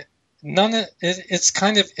interesting. It's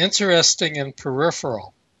kind of interesting and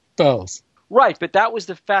peripheral, both. Right, but that was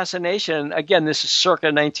the fascination. Again, this is circa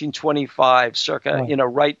 1925,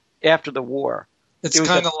 right after the war. It's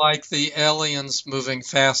kind of like the aliens moving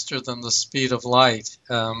faster than the speed of light.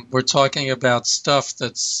 We're talking about stuff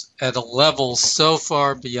that's at a level so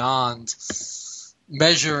far beyond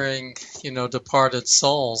measuring, departed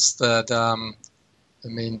souls that,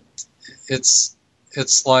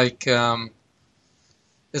 It's like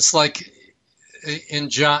in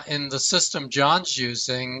the system John's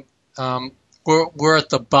using, we're at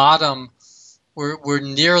the bottom. We're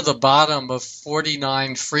near the bottom of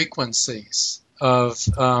 49 frequencies of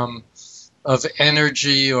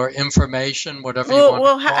energy or information, whatever you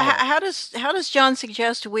want to call it. How does John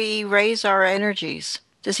suggest we raise our energies?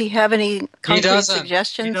 Does he have any concrete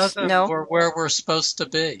suggestions? He doesn't. No. We're where we're supposed to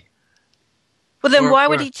be. Well, then why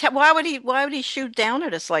would he shoot down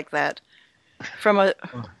at us like that? From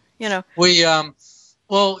We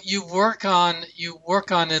you work on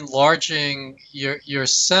enlarging your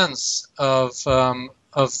sense of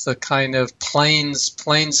the kind of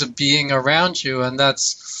planes of being around you, and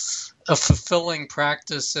that's a fulfilling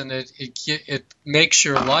practice, and it makes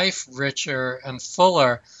your life richer and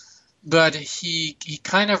fuller. But he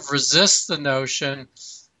kind of resists the notion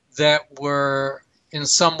that we're in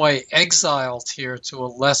some way exiled here to a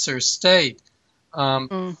lesser state.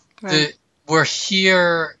 Right. We're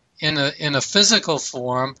here in a physical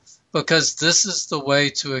form because this is the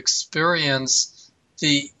way to experience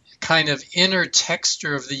the kind of inner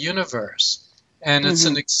texture of the universe. And it's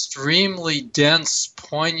an extremely dense,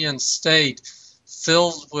 poignant state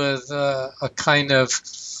filled with a kind of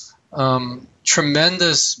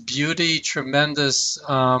tremendous beauty, tremendous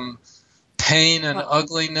pain and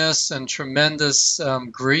ugliness and tremendous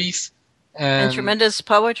grief and tremendous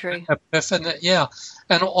poetry. Epiphany, yeah.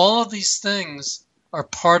 And all of these things are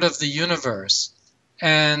part of the universe.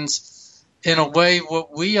 And in a way,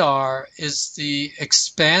 what we are is the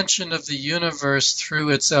expansion of the universe through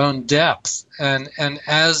its own depth. And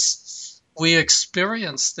as we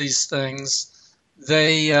experience these things,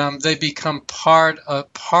 they become part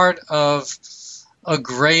of a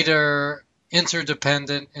greater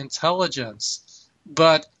interdependent intelligence.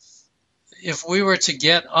 But if we were to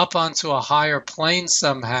get up onto a higher plane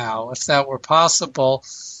somehow, if that were possible,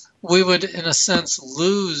 we would, in a sense,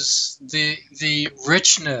 lose the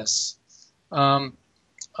richness of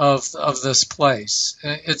this place.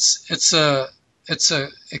 It's a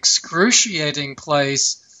excruciating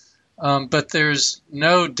place, but there's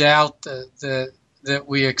no doubt that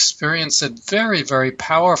we experience it very, very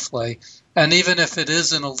powerfully. And even if it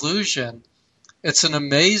is an illusion, it's an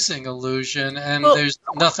amazing illusion, and there's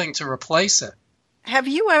nothing to replace it. Have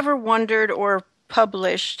you ever wondered or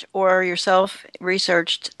published or yourself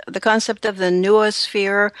researched the concept of the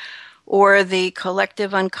noosphere or the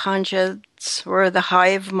collective unconscious or the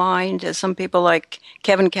hive mind, as some people like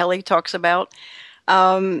Kevin Kelly talks about?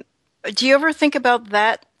 Do you ever think about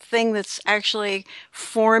that thing that's actually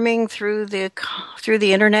forming through the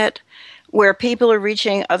internet, where people are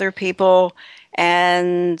reaching other people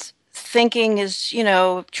and thinking is,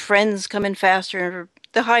 trends coming faster,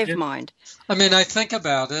 the hive mind? I mean, I think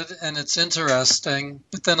about it, and it's interesting,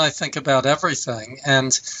 but then I think about everything,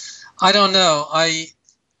 and I don't know. I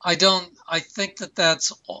think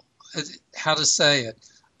that's, how to say it,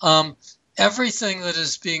 everything that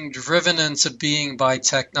is being driven into being by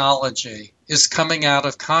technology is coming out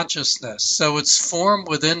of consciousness. So its form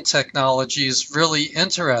within technology is really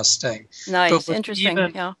interesting. Nice,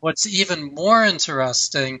 interesting. What's even more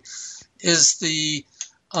interesting is the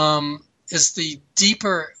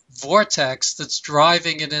deeper vortex that's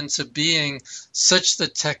driving it into being, such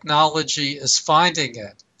that technology is finding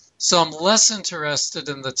it. So I'm less interested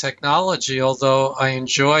in the technology, although I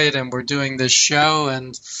enjoy it, and we're doing this show,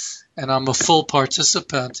 and I'm a full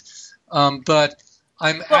participant. But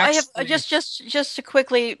I'm I have just to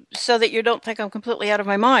quickly, so that you don't think I'm completely out of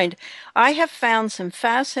my mind, I have found some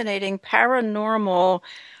fascinating paranormal,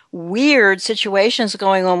 weird situations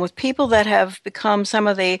going on with people that have become some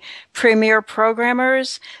of the premier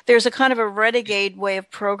programmers. There's a kind of a renegade way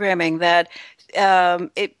of programming that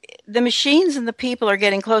the machines and the people are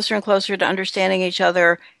getting closer and closer to understanding each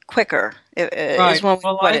other quicker. Right.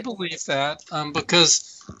 I believe that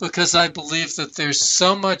because I believe that there's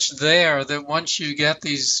so much there that once you get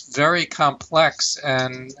these very complex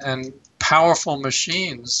and powerful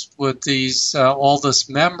machines with these all this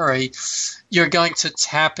memory, you're going to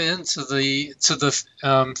tap into the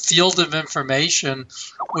field of information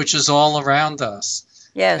which is all around us.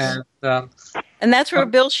 Yes. And that's where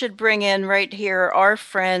Bill should bring in right here our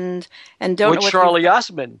friend and Charlie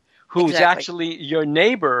Osman, who's actually your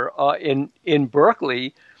neighbor in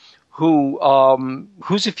Berkeley,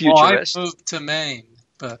 who's a futurist. I moved to Maine,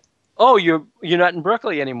 but you're not in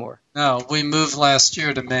Berkeley anymore. No, we moved last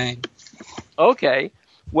year to Maine. Okay,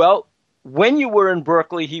 well, when you were in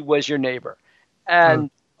Berkeley, he was your neighbor,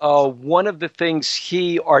 and one of the things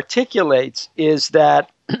he articulates is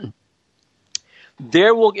that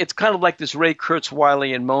it's kind of like this Ray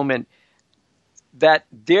Kurzweilian moment, that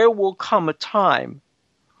there will come a time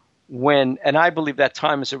when, and I believe that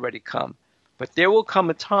time has already come, but there will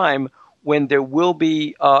come a time when there will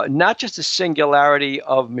be not just a singularity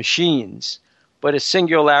of machines, but a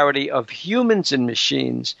singularity of humans and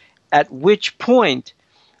machines, at which point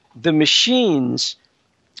the machines,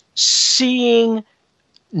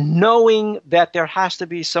 knowing that there has to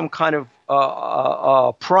be some kind of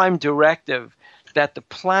prime directive, that the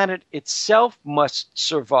planet itself must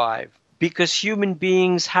survive, because human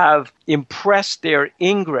beings have impressed their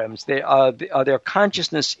engrams, their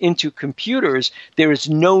consciousness into computers. There is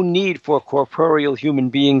no need for corporeal human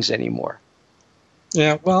beings anymore.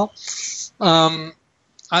 Yeah, well, I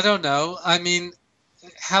don't know. I mean,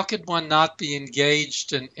 how could one not be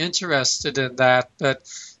engaged and interested in that? But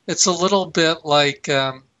it's a little bit like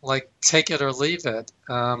take it or leave it.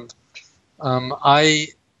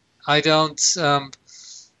 I don't.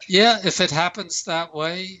 If it happens that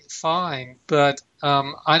way, fine. But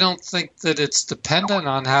I don't think that it's dependent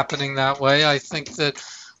on happening that way. I think that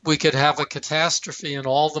we could have a catastrophe and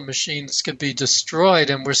all the machines could be destroyed,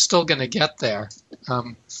 and we're still going to get there.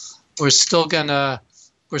 We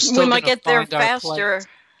might get there faster.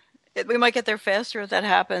 We might get there faster if that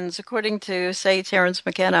happens, according to, say, Terence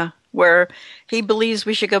McKenna. where he believes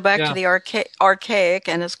we should go back to the archaic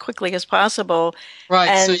and as quickly as possible. Right.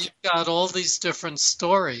 And so you've got all these different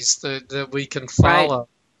stories that we can follow. Right.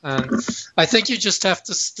 And I think you just have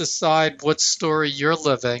to decide what story you're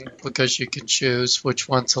living, because you can choose which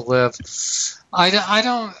one to live.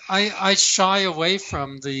 I shy away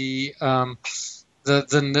from the how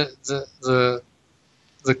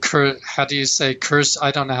do you say curse? I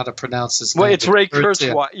don't know how to pronounce his name. Well, it's Ray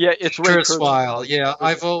Kurzweil. Yeah, it's Ray Kurzweil. Yeah,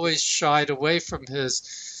 I've always shied away from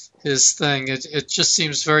his thing. It just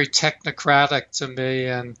seems very technocratic to me.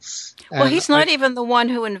 And well, he's not even the one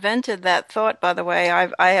who invented that thought, by the way.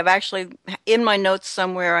 I have actually, in my notes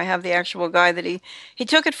somewhere, I have the actual guy that he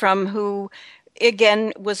took it from, who,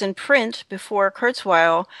 again, was in print before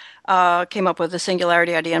Kurzweil came up with the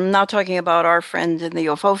singularity idea. I'm not talking about our friend in the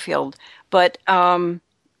UFO field, but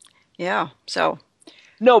yeah, so.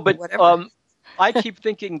 No, but I keep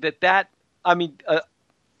thinking that I mean,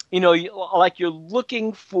 like you're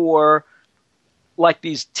looking for like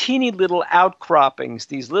these teeny little outcroppings,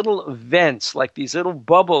 these little events, like these little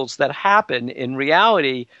bubbles that happen in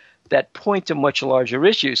reality that point to much larger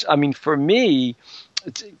issues. I mean, for me,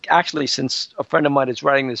 it's actually, since a friend of mine is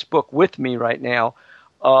writing this book with me right now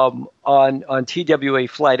on TWA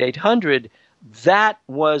Flight 800, that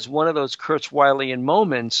was one of those Kurzweilian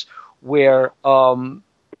moments where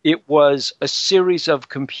it was a series of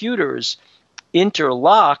computers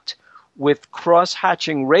interlocked with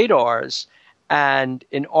cross-hatching radars and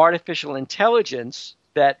an artificial intelligence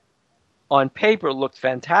that on paper looked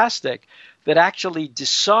fantastic, that actually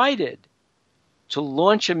decided to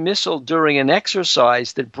launch a missile during an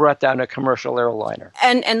exercise that brought down a commercial airliner.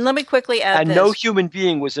 And let me quickly add this. And no human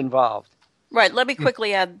being was involved. Right. Let me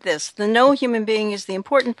quickly add this. The no human being is the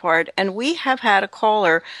important part. And we have had a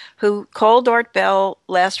caller who called Art Bell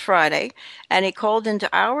last Friday, and he called into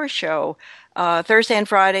our show Thursday and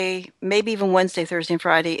Friday, maybe even Wednesday, Thursday and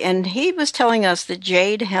Friday. And he was telling us that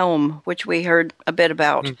Jade Helm, which we heard a bit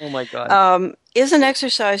about, oh my God, is an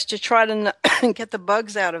exercise to try to get the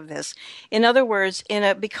bugs out of this. In other words,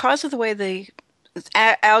 because of the way the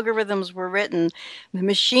algorithms were written, the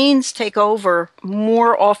machines take over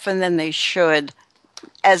more often than they should,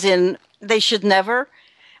 as in they should never.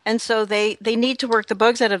 And so they need to work the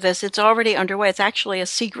bugs out of this. It's already underway. It's actually a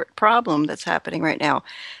secret problem that's happening right now.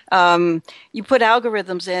 You put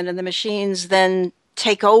algorithms in, and the machines then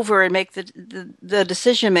take over and make the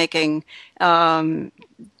decision making. That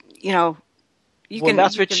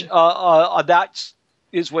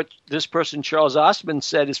is what this person, Charles Ostman,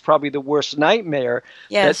 said is probably the worst nightmare.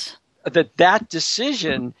 Yes. That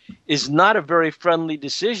decision is not a very friendly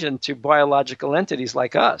decision to biological entities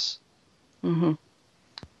like us. Mm-hmm.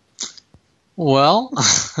 Well,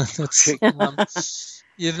 that's, and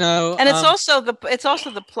it's also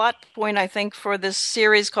the plot point, I think, for this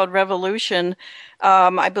series called Revolution.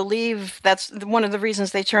 I believe that's one of the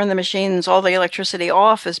reasons they turn the machines, all the electricity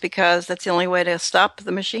off, is because that's the only way to stop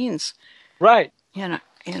the machines. Right. You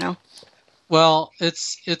know. Well,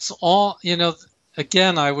 it's all,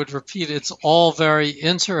 again, I would repeat, it's all very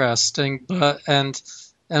interesting, and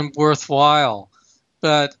worthwhile.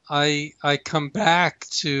 But I come back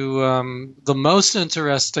to the most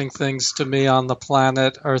interesting things to me on the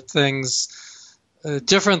planet are different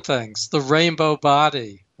things. The rainbow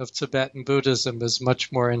body of Tibetan Buddhism is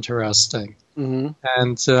much more interesting,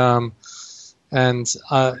 mm-hmm. and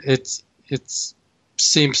it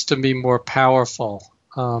seems to me more powerful.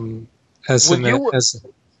 No. I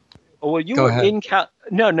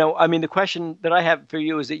mean, the question that I have for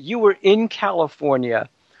you is that you were in California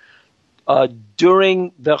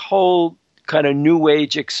during the whole kind of New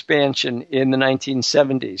Age expansion in the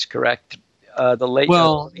 1970s, correct? The late.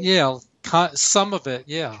 Well, yeah, some of it,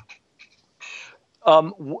 yeah.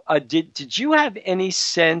 Did you have any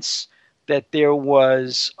sense that there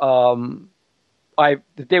was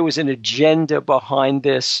that there was an agenda behind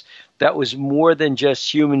this that was more than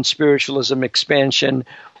just human spiritualism expansion,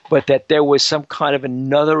 but that there was some kind of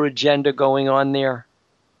another agenda going on there?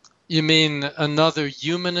 You mean another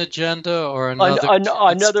human agenda or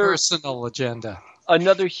another personal agenda?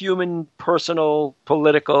 Another human, personal,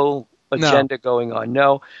 political agenda going on.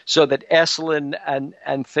 No, so that Esalen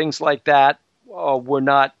and things like that were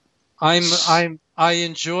not. I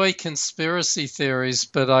enjoy conspiracy theories,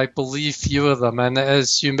 but I believe few of them. And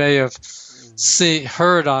as you may have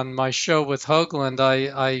heard on my show with Hoagland,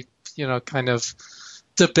 I kind of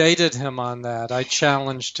debated him on that. I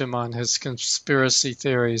challenged him on his conspiracy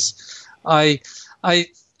theories. I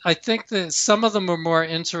think that some of them are more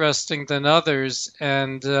interesting than others,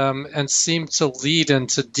 and seem to lead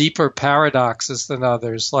into deeper paradoxes than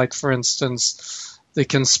others. Like, for instance, the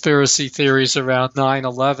conspiracy theories around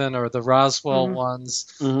 9/11 or the Roswell Mhm. ones,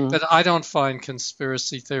 Mhm. but I don't find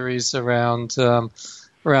conspiracy theories around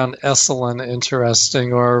Esalen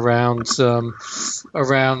interesting, or around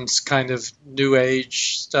kind of New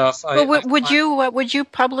Age stuff. Well, would you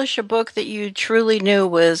publish a book that you truly knew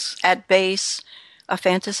was at base a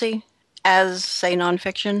fantasy as, say,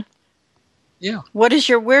 nonfiction? Yeah. Where do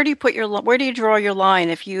you draw your line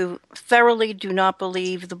if you thoroughly do not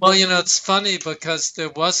believe the book? Well, it's funny because there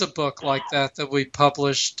was a book like that we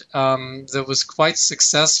published that was quite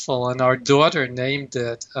successful, and our daughter named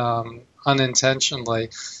it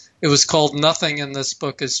unintentionally. It was called "Nothing in This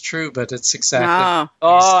Book Is True," but it's exactly.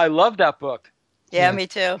 Oh, I love that book. Yeah, me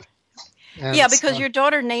too. And yeah, because your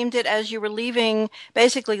daughter named it as you were leaving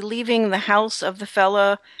the house of the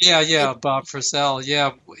fella. Yeah, Bob Frisell.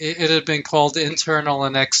 Yeah, it had been called Internal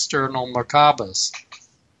and External Macabres.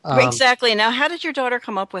 Exactly. Now, how did your daughter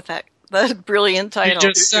come up with that? The brilliant title. It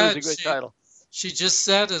was a good title. She just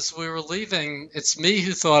said as we were leaving, it's me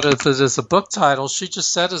who thought of it as a book title. She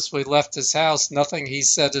just said as we left his house, nothing he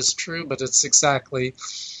said is true, but it's exactly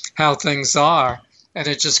how things are. And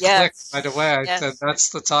it just clicked right away. I said, that's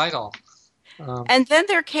the title. And then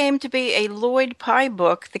there came to be a Lloyd Pye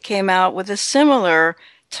book that came out with a similar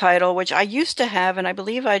title, which I used to have, and I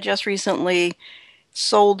believe I just recently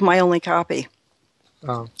sold my only copy.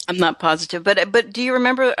 Oh. I'm not positive, but do you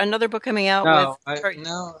remember another book coming out with?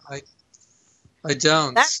 I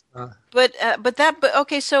don't. But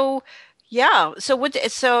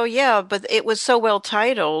it was so well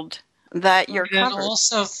titled that you're covered. And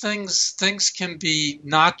also things can be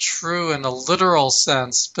not true in a literal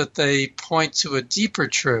sense, but they point to a deeper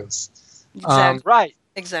truth. Exactly. Right.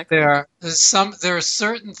 Exactly. There are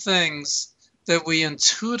certain things that we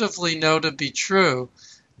intuitively know to be true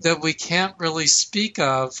that we can't really speak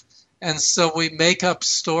of, and so we make up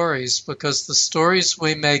stories because the stories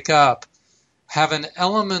we make up have an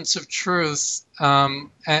element of truth, and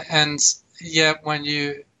yet when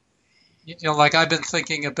like I've been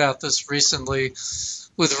thinking about this recently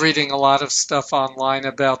with reading a lot of stuff online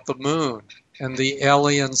about the moon and the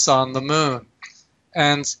aliens on the moon.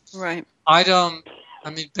 And right.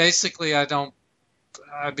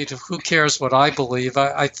 Who cares what I believe?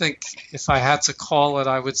 I think if I had to call it,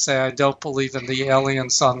 I would say I don't believe in the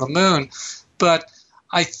aliens on the moon. But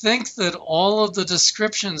I think that all of the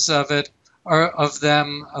descriptions of it are of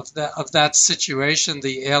that situation,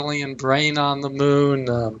 the alien brain on the moon,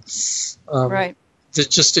 right.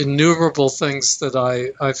 Just innumerable things that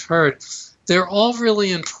I've heard. They're all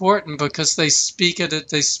really important because they speak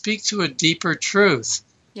to a deeper truth.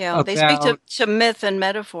 Yeah, they speak to myth and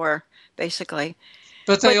metaphor, basically.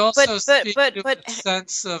 But they also speak to a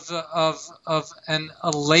sense of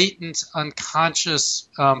a latent unconscious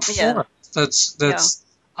force that's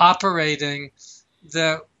operating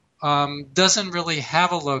that doesn't really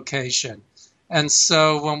have a location. And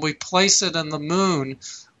so when we place it on the moon,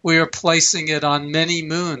 we are placing it on many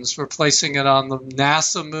moons. We're placing it on the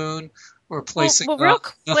NASA moon. We're placing it on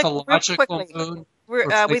the mythological moon.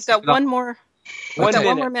 We've got one more. One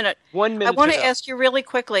more minute. 1 minute. I want to ask you really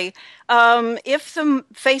quickly, if the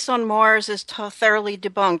face on Mars is thoroughly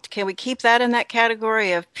debunked, can we keep that in that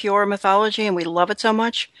category of pure mythology and we love it so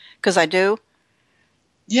much? Because I do.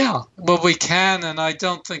 Yeah, well, we can, and I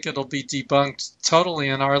don't think it'll be debunked totally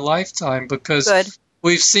in our lifetime because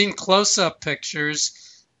we've seen close-up pictures,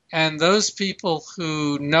 and those people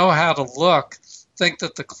who know how to look think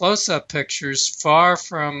that the close-up pictures, far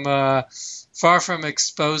from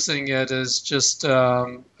exposing it as just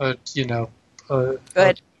rock,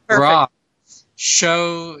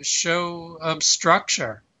 show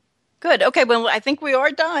structure. Good. Okay. Well, I think we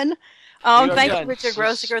are done. Thank you, Richard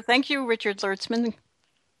Grossinger. Thank you, Richard Lertzman.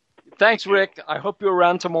 Thanks, Rick. I hope you're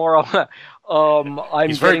around tomorrow.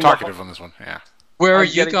 He's very talkative on this one. Yeah. Where are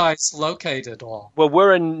you guys located all? Well,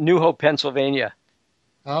 we're in New Hope, Pennsylvania.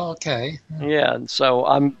 Oh, okay. Yeah, and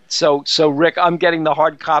so Rick, I'm getting the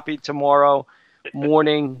hard copy tomorrow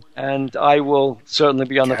morning, and I will certainly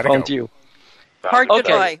be on the phone to you. Hard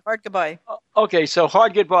goodbye. Okay, so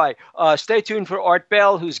hard goodbye. Stay tuned for Art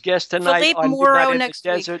Bell, who's guest tonight Philippe on Morrow next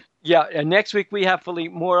week. Yeah, and next week we have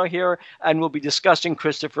Philippe Morrow here, and we'll be discussing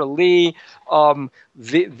Christopher Lee.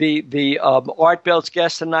 The Art Bell's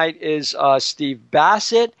guest tonight is Steve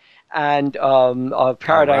Bassett and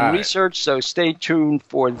Paradigm Research, so stay tuned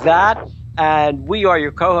for that. And we are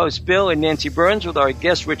your co-hosts, Bill and Nancy Burns, with our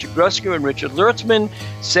guests, Richard Grossinger and Richard Lertzman,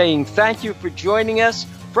 saying thank you for joining us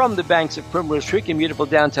from the banks of Primrose Creek in beautiful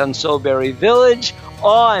downtown Solebury Village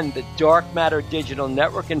on the Dark Matter Digital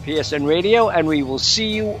Network and PSN Radio, and we will see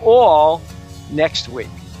you all next week.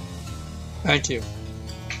 Thank you.